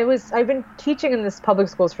 So I've been teaching in this public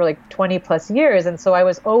schools for like 20 plus years, and so I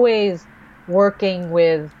was always working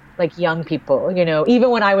with like young people,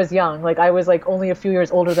 even when I was young. Like I was like only a few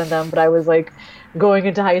years older than them, but I was like going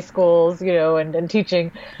into high schools, and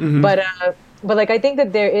teaching. Hmm. But like I think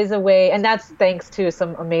that there is a way, and that's thanks to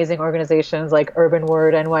some amazing organizations like Urban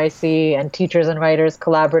Word NYC and Teachers and Writers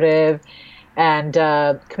Collaborative and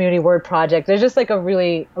Community Word Project. There's just like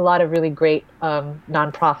a lot of really great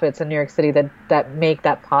nonprofits in New York City that make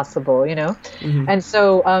that possible, Hmm. And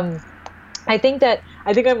so I think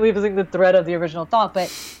I'm losing the thread of the original thought,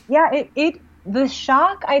 but yeah, the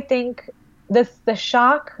shock, I think the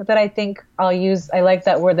shock that I think I'll use, I like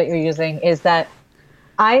that word that you're using, is that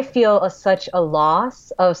I feel such a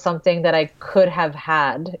loss of something that I could have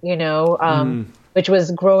had, which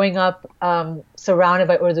was growing up surrounded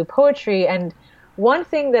by Urdu poetry. And one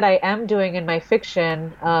thing that I am doing in my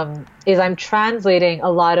fiction is I'm translating a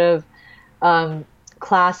lot of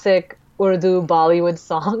classic Urdu Bollywood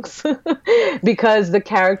songs because the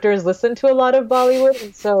characters listen to a lot of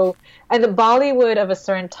Bollywood, and the Bollywood of a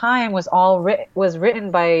certain time was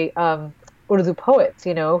written by Urdu poets,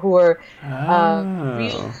 who were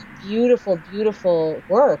really beautiful, beautiful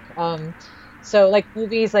work. So like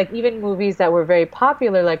movies, like even movies that were very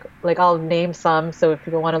popular, like I'll name some. So if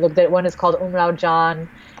people want to look at it, one is called Umrao Jan.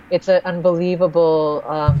 It's an unbelievable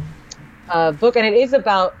book, and it is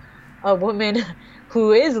about a woman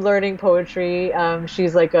who is learning poetry.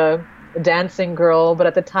 She's like a dancing girl, but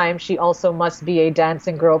at the time she also must be a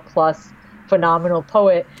dancing girl plus phenomenal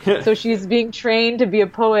poet. So she's being trained to be a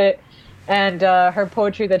poet, and her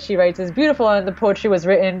poetry that she writes is beautiful. And the poetry was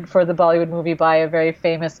written for the Bollywood movie by a very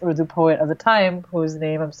famous Urdu poet of the time, whose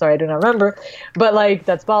name I'm sorry I do not remember. But like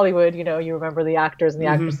that's Bollywood, you remember the actors and the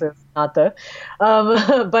actresses, not the.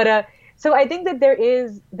 So I think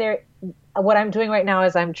that what I'm doing right now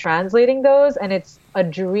is I'm translating those, and it's a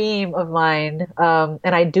dream of mine.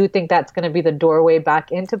 And I do think that's going to be the doorway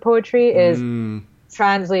back into poetry, is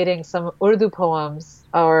translating some Urdu poems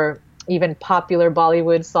or even popular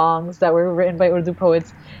Bollywood songs that were written by Urdu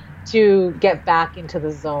poets to get back into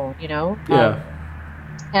the zone, Yeah.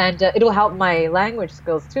 And it'll help my language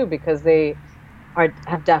skills too, because they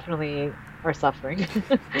have definitely are suffering.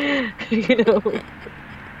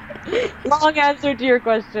 Long answer to your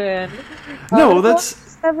question. No,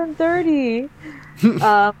 that's 7:30.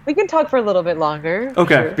 We can talk for a little bit longer.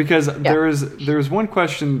 okay, Sure. because there's one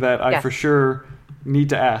question that I Yes. for sure need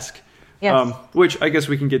to ask, Yes. which I guess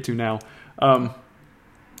we can get to now.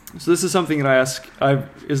 So this is something that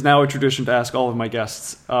is now a tradition to ask all of my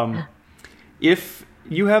guests. If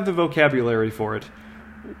you have the vocabulary for it,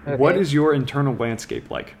 what is your internal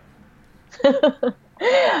landscape like?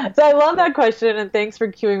 So I love that question, and thanks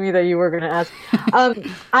for cueing me that you were going to ask.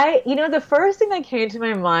 The first thing that came to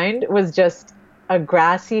my mind was just a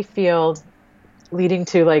grassy field leading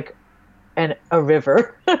to like a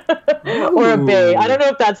river or a bay. I don't know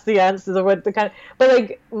if that's the answer or what but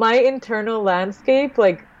like my internal landscape,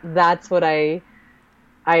 like that's what I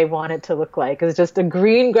want it to look like. It's just a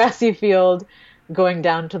green grassy field going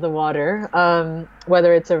down to the water,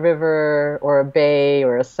 whether it's a river or a bay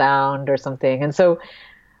or a sound or something. And so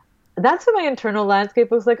that's what my internal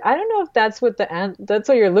landscape looks like. I don't know if that's what that's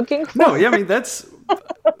what you're looking for. No, yeah, I mean that's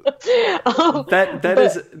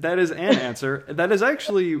that is an answer. That is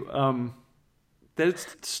actually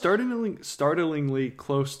that's startlingly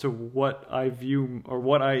close to what I view or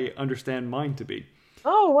what I understand mine to be.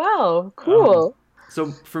 Oh wow, cool.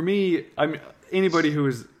 So for me, anybody who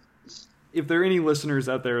is. If there are any listeners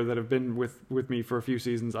out there that have been with me for a few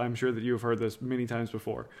seasons, I'm sure that you have heard this many times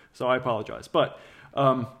before. So I apologize. But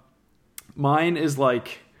mine is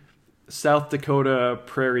like South Dakota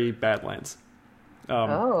prairie badlands.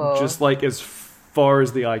 Just like as far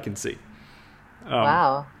as the eye can see.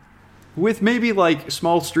 Wow. With maybe like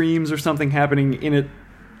small streams or something happening in it.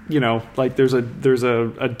 Like there's a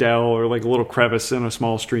dell or like a little crevice in a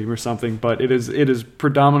small stream or something, but it is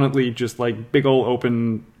predominantly just like big old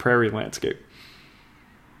open prairie landscape.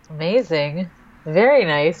 Amazing. Very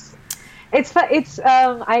nice. I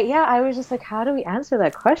was just like, how do we answer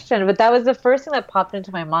that question? But that was the first thing that popped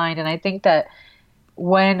into my mind. And I think that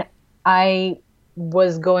when I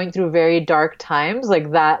was going through very dark times,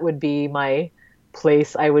 like that would be my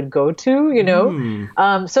place I would go to,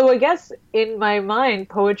 So I guess in my mind,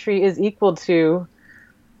 poetry is equal to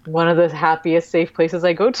one of the happiest, safe places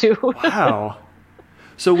I go to. Wow.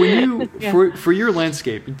 So when you, for your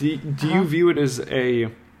landscape, do you view it as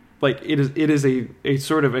it is a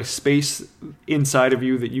sort of a space inside of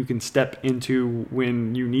you that you can step into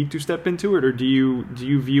when you need to step into it? Or do you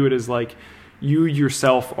view it as like you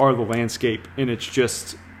yourself are the landscape and it's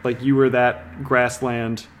just like you were that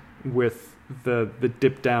grassland with the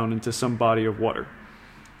dip down into some body of water.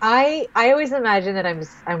 I always imagine that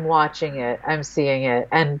I'm watching it, I'm seeing it,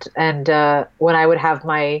 and when I would have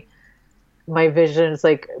my visions,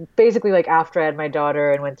 like basically like after I had my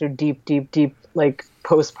daughter and went through deep like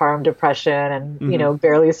postpartum depression and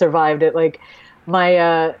barely survived it, like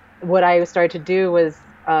my what I started to do was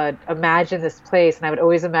imagine this place, and I would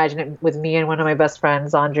always imagine it with me and one of my best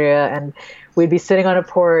friends, Andrea, and we'd be sitting on a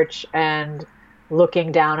porch and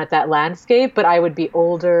looking down at that landscape, but I would be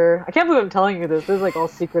older. I can't believe I'm telling you this. This is like all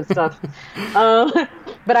secret stuff.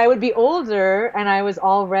 But I would be older, and I was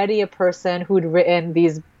already a person who'd written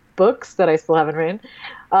these books that I still haven't written.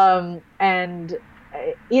 And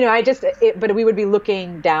but we would be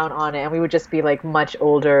looking down on it, and we would just be like much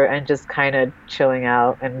older and just kind of chilling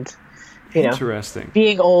out and, Interesting.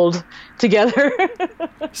 Being old together.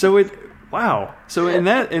 Wow. So in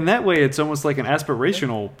that way, it's almost like an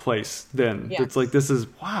aspirational place then. Yes. It's like, this is,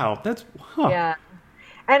 wow, that's, huh. Yeah.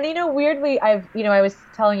 And, weirdly, I was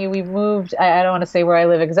telling you, we moved, I don't want to say where I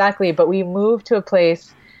live exactly, but we moved to a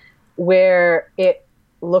place where it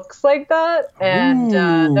looks like that. And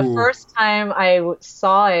the first time I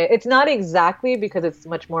saw it, it's not exactly because it's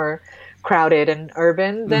much more crowded and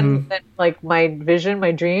urban than like my vision,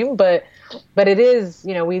 my dream, but it is,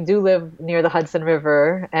 we do live near the Hudson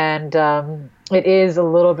River, and it is a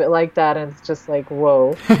little bit like that, and it's just like,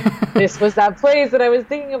 whoa, this was that place that I was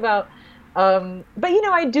thinking about. But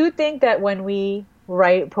I do think that when we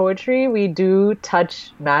write poetry, we do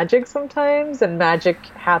touch magic sometimes, and magic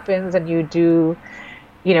happens, and you do,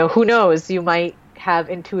 who knows, you might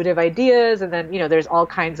have intuitive ideas, and then there's all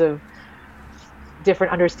kinds of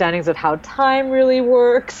different understandings of how time really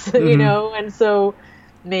works, and so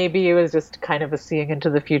maybe it was just kind of a seeing into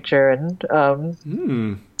the future, and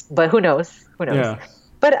but who knows? Yeah.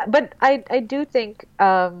 But I do think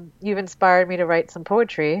you've inspired me to write some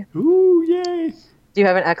poetry. Ooh, yay! Do you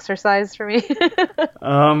have an exercise for me?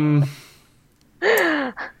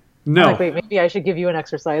 No. Like, wait, maybe I should give you an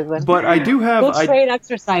exercise then. But I do have. We'll trade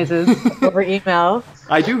exercises over email.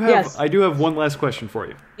 I do have one last question for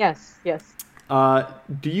you. Yes.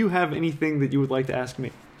 Do you have anything that you would like to ask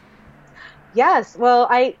me? Yes. Well,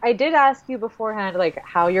 I did ask you beforehand, like,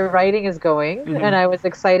 how your writing is going, and I was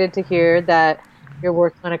excited to hear that you're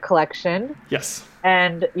working on a collection. Yes.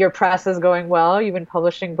 And your press is going well. You've been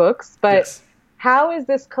publishing books. But how is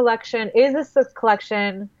this collection? Is this the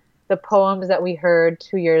collection, the poems that we heard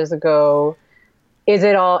 2 years ago? Is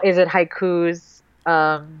it haikus?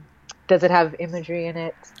 Does it have imagery in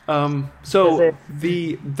it? So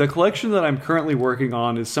the collection that I'm currently working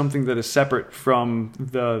on is something that is separate from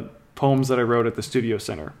the poems that I wrote at the Studio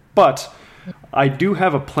Center. But I do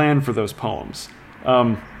have a plan for those poems.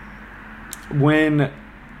 Had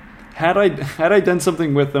I done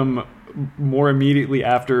something with them more immediately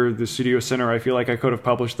after the Studio Center, I feel like I could have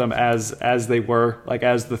published them as they were, like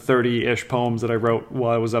as the 30-ish poems that I wrote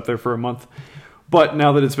while I was up there for a month. But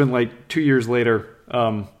now that it's been like 2 years later,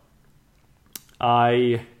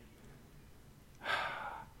 I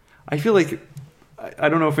feel like I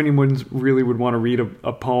don't know if anyone really would want to read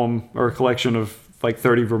a poem or a collection of like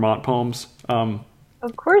 30 Vermont poems.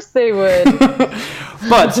 Of course they would.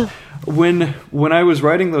 But when I was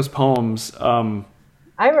writing those poems,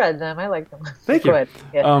 I read them. I like them. Thank you.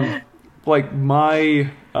 Yeah. Like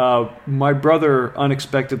my brother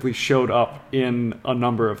unexpectedly showed up in a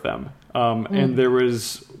number of them, and there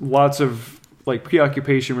was lots of like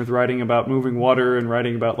preoccupation with writing about moving water and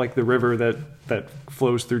writing about like the river that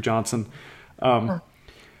flows through Johnson. And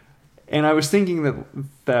I was thinking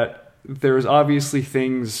that there was obviously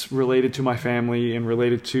things related to my family and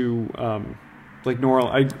related to like New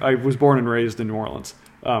Orleans. I was born and raised in New Orleans.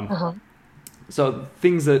 So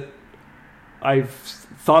things that I've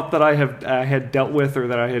thought that I had dealt with, or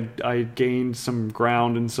that I had gained some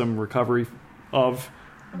ground and some recovery of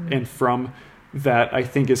and from, that I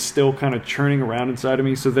think is still kind of churning around inside of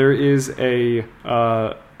me. So there is a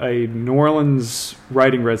New Orleans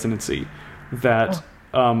writing residency that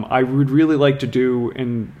I would really like to do,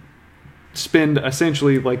 and spend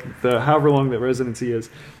essentially like the however long that residency is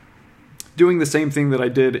doing the same thing that I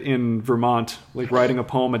did in Vermont, like writing a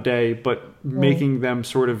poem a day, but making them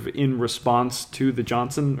sort of in response to the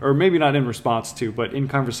Johnson, or maybe not in response to, but in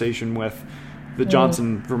conversation with the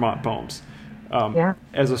Johnson Vermont poems,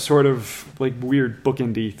 as a sort of like weird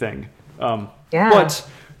bookendy thing. But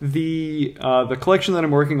the collection that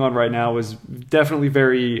I'm working on right now is definitely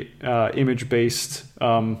very image based.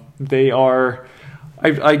 They are.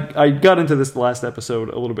 I got into this the last episode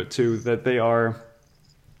a little bit too. That they are.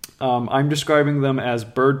 I'm describing them as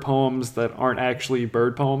bird poems that aren't actually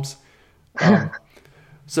bird poems.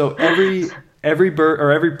 So every bird or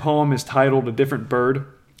every poem is titled a different bird,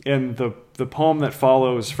 and the poem that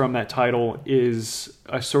follows from that title is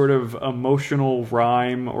a sort of emotional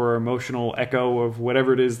rhyme or emotional echo of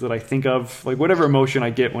whatever it is that I think of, like whatever emotion I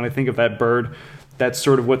get when I think of that bird. That's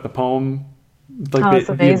sort of what the poem, like Oh, it's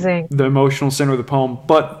amazing. the emotional center of the poem.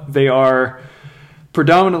 But they are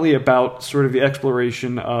predominantly about sort of the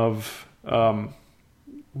exploration of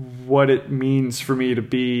what it means for me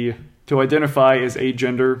to identify as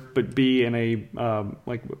agender, but be in a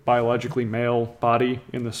like biologically male body,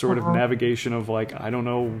 in the sort of navigation of like I don't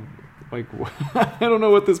know, like I don't know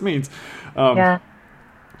what this means, Yeah.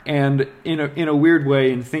 and in a weird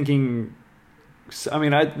way, in thinking. I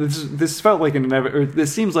mean, this felt like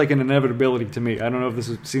this seems like an inevitability to me. I don't know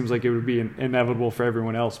if seems like it would be inevitable for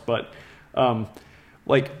everyone else, but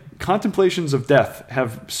like contemplations of death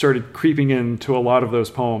have started creeping into a lot of those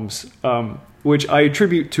poems, which I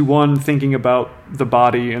attribute to one, thinking about the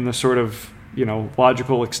body and the sort of,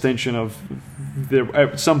 logical extension of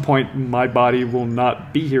at some point my body will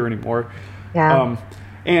not be here anymore. Yeah.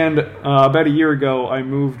 And about a year ago, I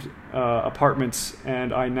moved apartments,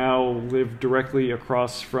 and I now live directly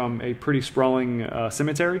across from a pretty sprawling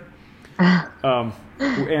cemetery. And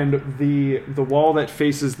the wall that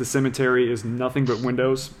faces the cemetery is nothing but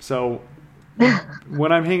windows. So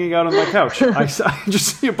when I'm hanging out on my couch, I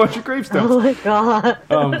just see a bunch of gravestones. Oh my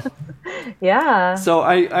God. Yeah. So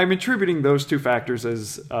I'm attributing those two factors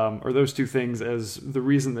or those two things as the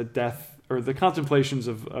reason that death, or the contemplations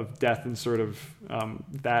of death, and sort of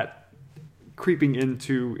that creeping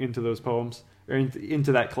into those poems, or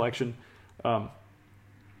into that collection. But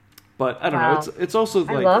I don't know. It's also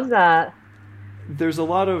like, I love that. There's a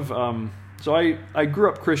lot of so I grew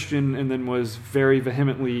up Christian and then was very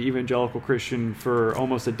vehemently evangelical Christian for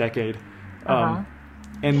almost a decade.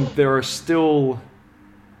 And there's still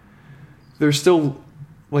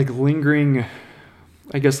like lingering,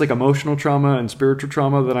 I guess, like emotional trauma and spiritual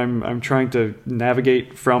trauma that I'm trying to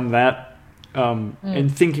navigate from that,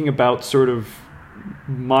 and thinking about sort of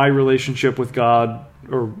my relationship with God,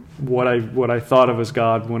 or what I thought of as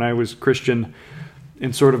God when I was Christian,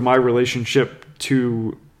 and sort of my relationship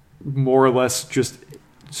to more or less just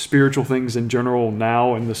spiritual things in general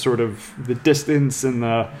now, and the sort of the distance and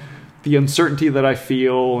the uncertainty that I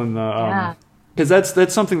feel, and the because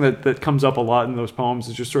that's something that comes up a lot in those poems,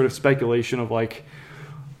 is just sort of speculation of like,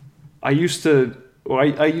 I used to,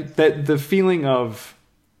 or that the feeling of,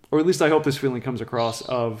 or at least I hope this feeling comes across,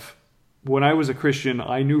 of when I was a Christian,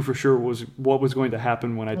 I knew for sure what was going to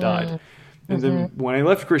happen when I died. And then when I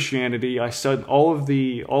left Christianity, I said all of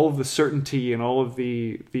the certainty and all of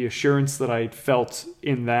the assurance that I felt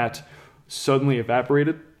in that suddenly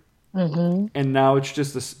evaporated. And now it's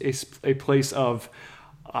just a place of,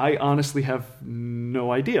 I honestly have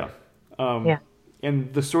no idea.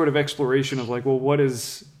 And the sort of exploration of like, well, what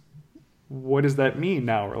does that mean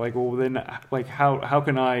now? Or like, well, then like how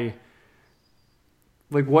can I,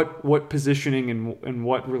 like what positioning and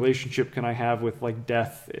what relationship can I have with like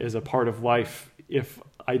death as a part of life if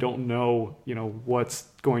I don't know, what's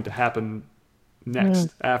going to happen next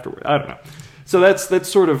afterward? I don't know. So that's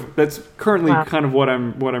currently kind of what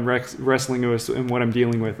I'm wrestling with and what I'm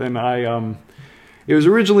dealing with. And it was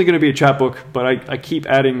originally going to be a chapbook, but I keep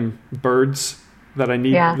adding birds that I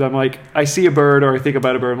need. Yeah. I'm like, I see a bird or I think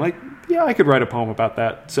about a bird. I'm like, yeah, I could write a poem about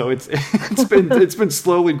that. So it's been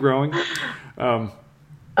slowly growing.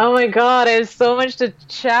 Oh my God, I have so much to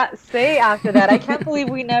say after that. I can't believe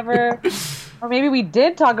we never, or maybe we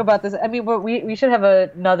did talk about this. I mean, we should have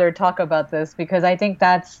another talk about this, because I think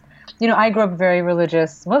that's, I grew up very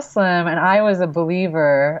religious Muslim, and I was a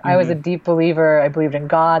believer. I was a deep believer. I believed in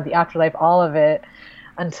God, the afterlife, all of it,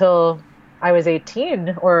 until I was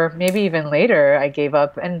 18, or maybe even later. I gave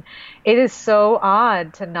up. And it is so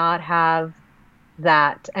odd to not have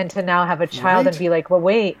that, and to now have a child and be like, well,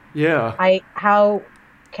 wait, how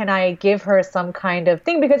can I give her some kind of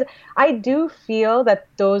thing? Because I do feel that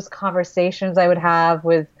those conversations I would have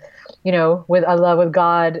with Allah, with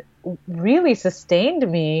God, really sustained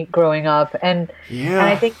me growing up. And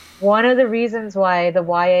I think one of the reasons why the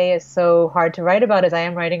YA is so hard to write about is I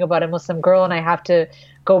am writing about a Muslim girl, and I have to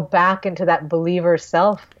go back into that believer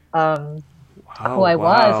self, who I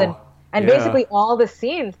was. And basically all the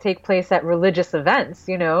scenes take place at religious events,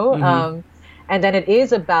 and then it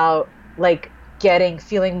is about like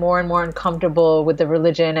feeling more and more uncomfortable with the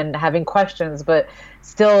religion and having questions, but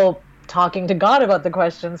still talking to God about the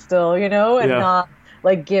questions still, and not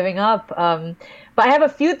like giving up. But I have a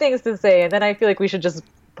few things to say, and then I feel like we should just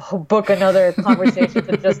book another conversation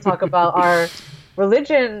to just talk about our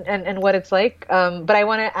religion and what it's like. But I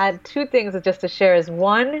want to add two things just to share. Is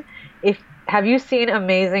one, if have you seen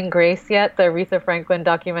Amazing Grace yet, the Aretha Franklin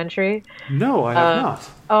documentary? No, I have not.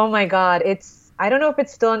 Oh my God, I don't know if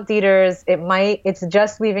it's still in theaters. It's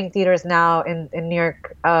just leaving theaters now in New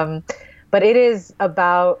York. But it is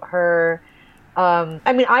about her.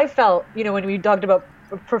 I mean, I felt, when we talked about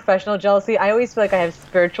professional jealousy, I always feel like I have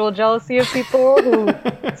spiritual jealousy of people who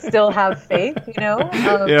still have faith.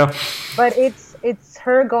 Yeah. But it's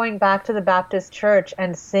her going back to the Baptist church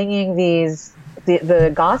and singing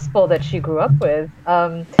the gospel that she grew up with.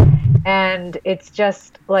 And it's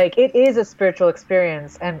just like, it is a spiritual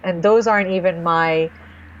experience. And those aren't even my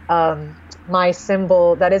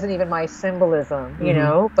symbol. That isn't even my symbolism,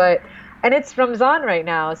 and it's Ramzan right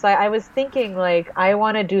now. So I was thinking, like, I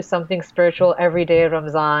want to do something spiritual every day of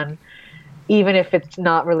Ramzan, even if it's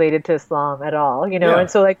not related to Islam at all, Yeah.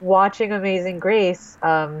 And so, like, watching Amazing Grace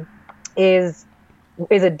is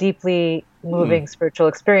a deeply moving spiritual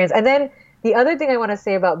experience. And then the other thing I want to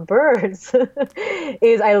say about birds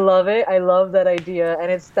is I love it. I love that idea.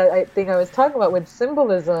 And it's that thing I was talking about with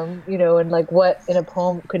symbolism, and like what in a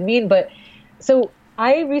poem could mean. But so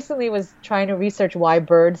I recently was trying to research why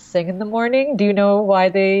birds sing in the morning. Do you know why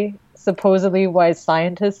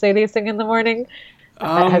scientists say they sing in the morning?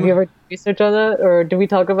 Have you ever done research on that, or did we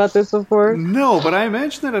talk about this before? No, but I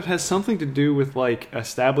imagine that it has something to do with like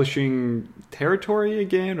establishing territory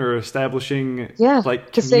again, or establishing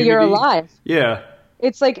like to say you're community. alive. Yeah.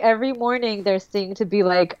 It's like every morning they're saying to be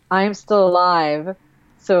like, I'm still alive,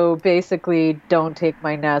 so basically don't take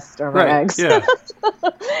my nest or my eggs. Yeah.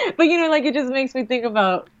 But like it just makes me think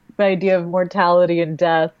about the idea of mortality and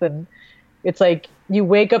death, and it's like you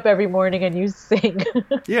wake up every morning and you sing.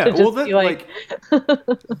 Yeah, well, that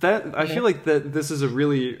that I feel like that this is a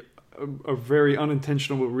really a very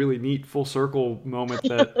unintentional but really neat full circle moment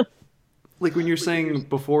that, like when you're saying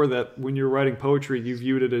before that when you're writing poetry you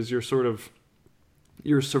viewed it as your sort of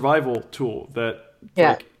your survival tool that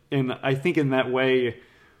like, and I think in that way,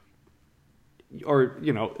 or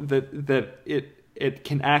that it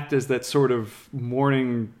can act as that sort of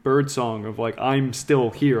morning bird song of like, I'm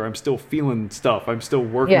still here, I'm still feeling stuff, I'm still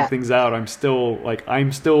working things out, I'm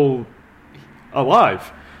still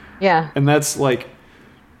alive. Yeah. And that's like,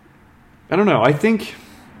 I don't know, I think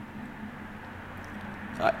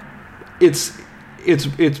it's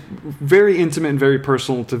very intimate and very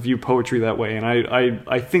personal to view poetry that way, and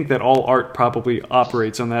I think that all art probably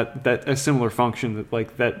operates on that a similar function, that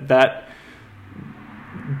like that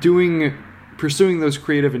pursuing those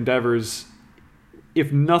creative endeavors,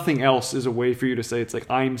 if nothing else, is a way for you to say it's like,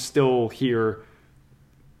 I'm still here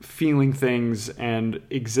feeling things and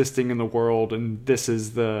existing in the world, and this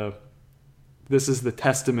is the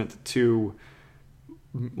testament to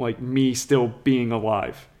like me still being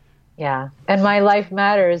alive. Yeah. And my life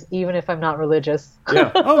matters even if I'm not religious.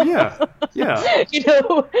 Yeah. Oh yeah. Yeah.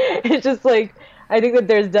 It's just like, I think that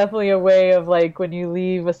there's definitely a way of like, when you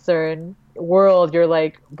leave a certain world, you're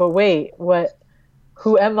like, but wait,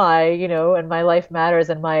 who am I? And my life matters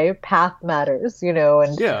and my path matters, and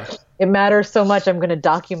it matters so much, I'm going to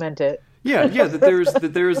document it. Yeah.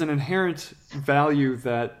 That there is an inherent value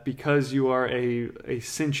that because you are a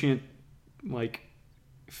sentient, like,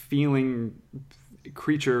 feeling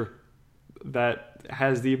creature that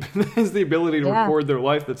has the ability to record their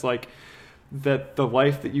life, that's like, that the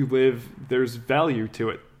life that you live, there's value to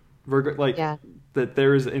it. That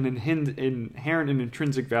there is an inherent and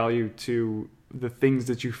intrinsic value to the things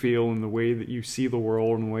that you feel and the way that you see the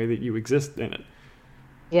world and the way that you exist in it.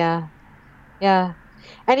 Yeah. Yeah.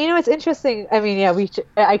 And it's interesting. I mean,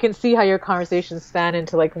 I can see how your conversations span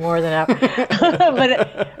into like more than ever.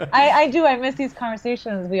 But I miss these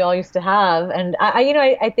conversations we all used to have. And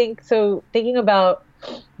I think so, thinking about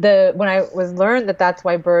when I was learned that's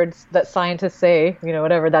why that scientists say,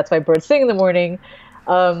 whatever, that's why birds sing in the morning.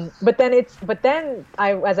 But then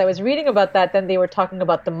as I was reading about that, then they were talking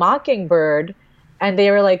about the mockingbird, and they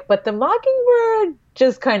were like, but the mockingbird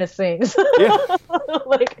just kind of sings. Yeah.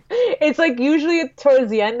 Like, it's like usually towards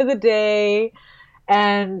the end of the day,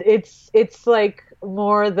 and it's like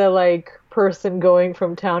more the like person going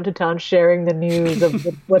from town to town sharing the news of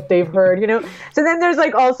what they've heard, So then there's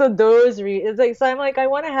like also those it's like, so I'm like, I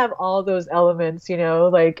want to have all those elements,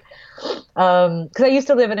 like, because I used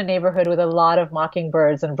to live in a neighborhood with a lot of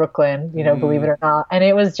mockingbirds in Brooklyn, believe it or not, and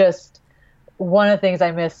it was just one of the things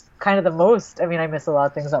I miss kind of the most. I mean, I miss a lot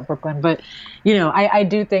of things about Brooklyn, but I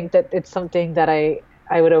do think that it's something that I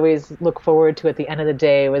would always look forward to at the end of the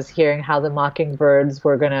day, was hearing how the mockingbirds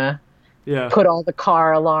were gonna put all the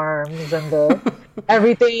car alarms and the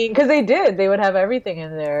everything, because they would have everything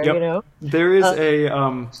in there. Yep. There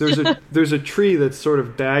is there's a tree that's sort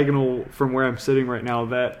of diagonal from where I'm sitting right now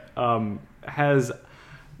that has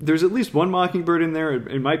there's at least one mockingbird in there.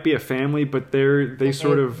 It might be a family, but they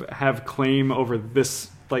sort of have claim over this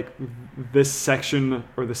section,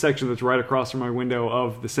 or the section that's right across from my window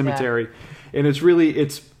of the cemetery. And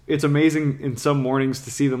it's amazing in some mornings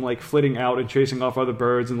to see them like flitting out and chasing off other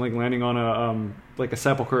birds and like landing on a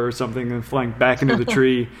sepulcher or something and flying back into the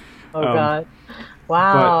tree. God.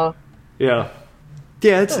 Wow. But, yeah,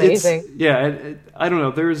 it's amazing. I don't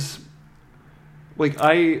know. There's like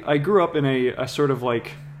I grew up in a sort of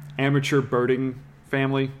like amateur birding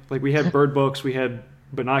family. Like we had bird books, we had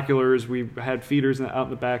binoculars, we had feeders out in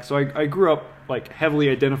the back. So I grew up like heavily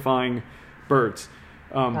identifying birds.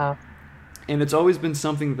 And it's always been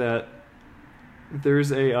something that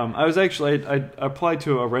there's I applied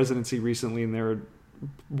to a residency recently, and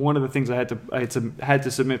one of the things I had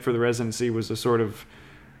to submit for the residency was a sort of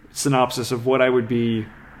synopsis of what I would be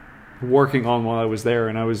working on while I was there.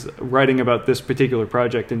 And I was writing about this particular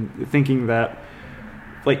project and thinking that,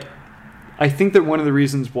 like, I think that one of the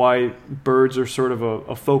reasons why birds are sort of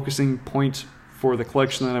a focusing point for the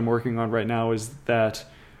collection that I'm working on right now is that,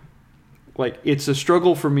 like, it's a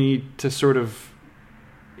struggle for me to sort of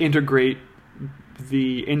integrate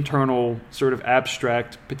the internal sort of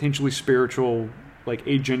abstract, potentially spiritual, like,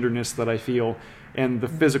 agenderness that I feel and the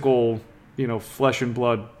physical, flesh and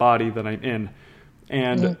blood body that I'm in.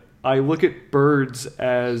 And I look at birds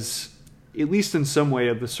as, at least in some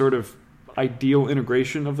way, the sort of ideal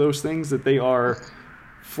integration of those things, that they are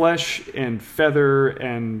flesh and feather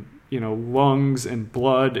and lungs and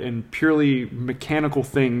blood and purely mechanical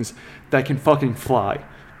things that can fucking fly.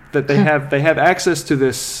 That they have access to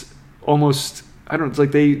this almost, I don't know, it's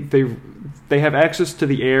like they have access to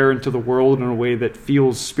the air and to the world in a way that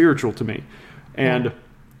feels spiritual to me. And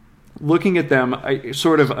looking at them, I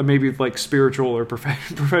sort of maybe like spiritual or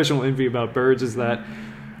professional envy about birds is that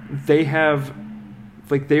they have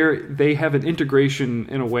an integration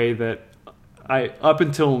in a way that up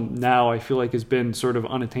until now I feel like has been sort of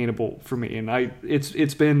unattainable for me. And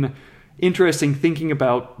it's been interesting thinking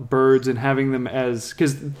about birds and having them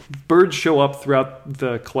because birds show up throughout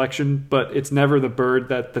the collection, but it's never the bird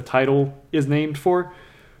that the title is named for.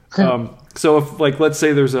 So if, like, let's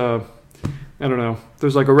say there's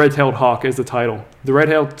like a red-tailed hawk as the title. The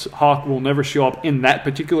red-tailed hawk will never show up in that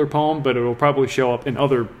particular poem, but it will probably show up in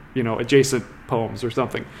other, adjacent poems or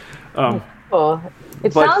something. Cool.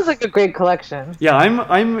 It sounds like a great collection. Yeah,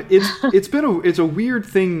 it's a weird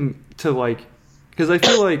thing to, like, because I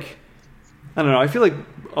feel like, I don't know, I feel like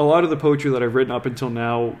a lot of the poetry that I've written up until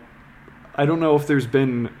now, I don't know if there's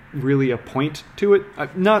been really a point to it.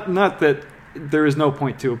 Not that there is no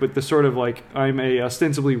point to it, but the sort of, like, I'm a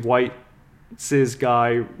ostensibly white cis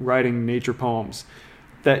guy writing nature poems.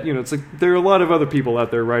 That, it's like there are a lot of other people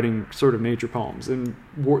out there writing sort of nature poems, and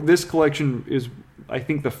this collection is, I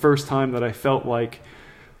think, the first time that I felt like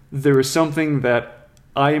there is something that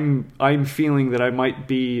I'm feeling that I might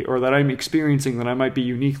be, or that I'm experiencing that I might be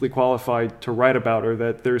uniquely qualified to write about, or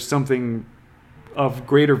that there's something of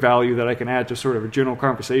greater value that I can add to sort of a general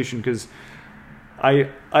conversation, because I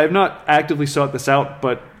have not actively sought this out,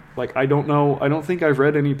 but, like, I don't think I've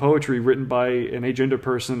read any poetry written by an agender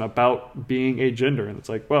person about being agender. And it's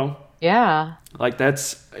like, well, yeah, like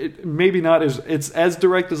maybe not it's as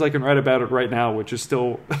direct as I can write about it right now, which is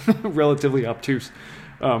still relatively obtuse.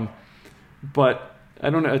 But I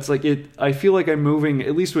don't know. It's like I feel like I'm moving,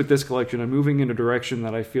 at least with this collection, I'm moving in a direction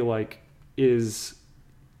that I feel like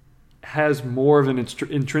has more of an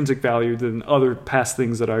intrinsic value than other past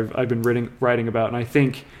things that I've been writing about. And I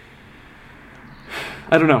think,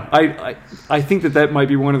 I don't know. I think that might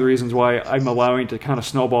be one of the reasons why I'm allowing to kind of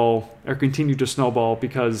snowball or continue to snowball,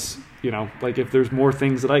 because, like, if there's more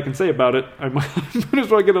things that I can say about it, I might as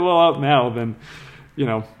well get it all out now than,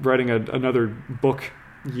 writing another book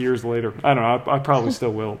years later. I don't know. I probably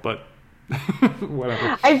still will, but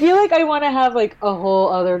whatever. I feel like I want to have, like, a whole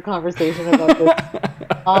other conversation about this,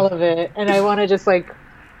 all of it, and I want to just, like,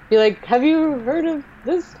 be like, have you heard of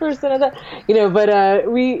this person or that?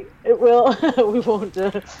 But we won't.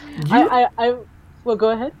 Well,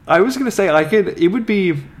 go ahead. I was going to say this would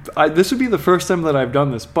be the first time that I've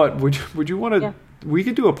done this, but would you want to? Yeah. We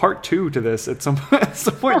could do a part 2 to this at some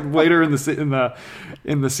point later in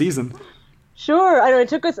the season. Sure. I know it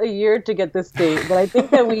took us a year to get this date, but I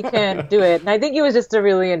think that we can do it. And I think it was just a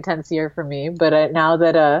really intense year for me. But now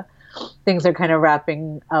that things are kind of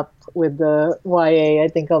wrapping up with the YA, I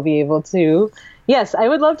think I'll be able to. Yes, I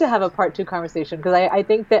would love to have a part 2 conversation, because I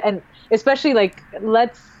think that, and especially, like,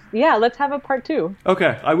 let's have a part 2.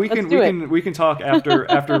 Okay, we can talk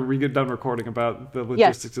after we get done recording about the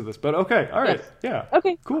logistics of this. But okay, all right, yeah.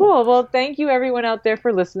 Okay, cool. Well, thank you everyone out there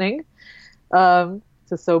for listening.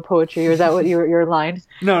 to sew poetry, or is that what your line?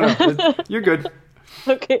 No, you're good.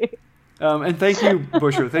 Okay. And thank you,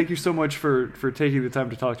 Bushra. Thank you so much for taking the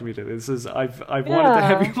time to talk to me today. I've wanted to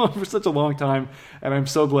have you on for such a long time, and I'm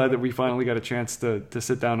so glad that we finally got a chance to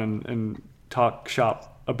sit down and talk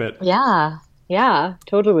shop a bit. Yeah,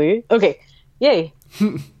 totally. Okay, yay.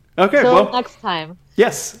 Okay, Till well, next time.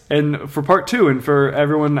 Yes, and for part 2, and for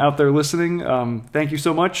everyone out there listening, thank you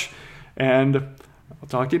so much, and I'll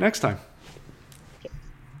talk to you next time.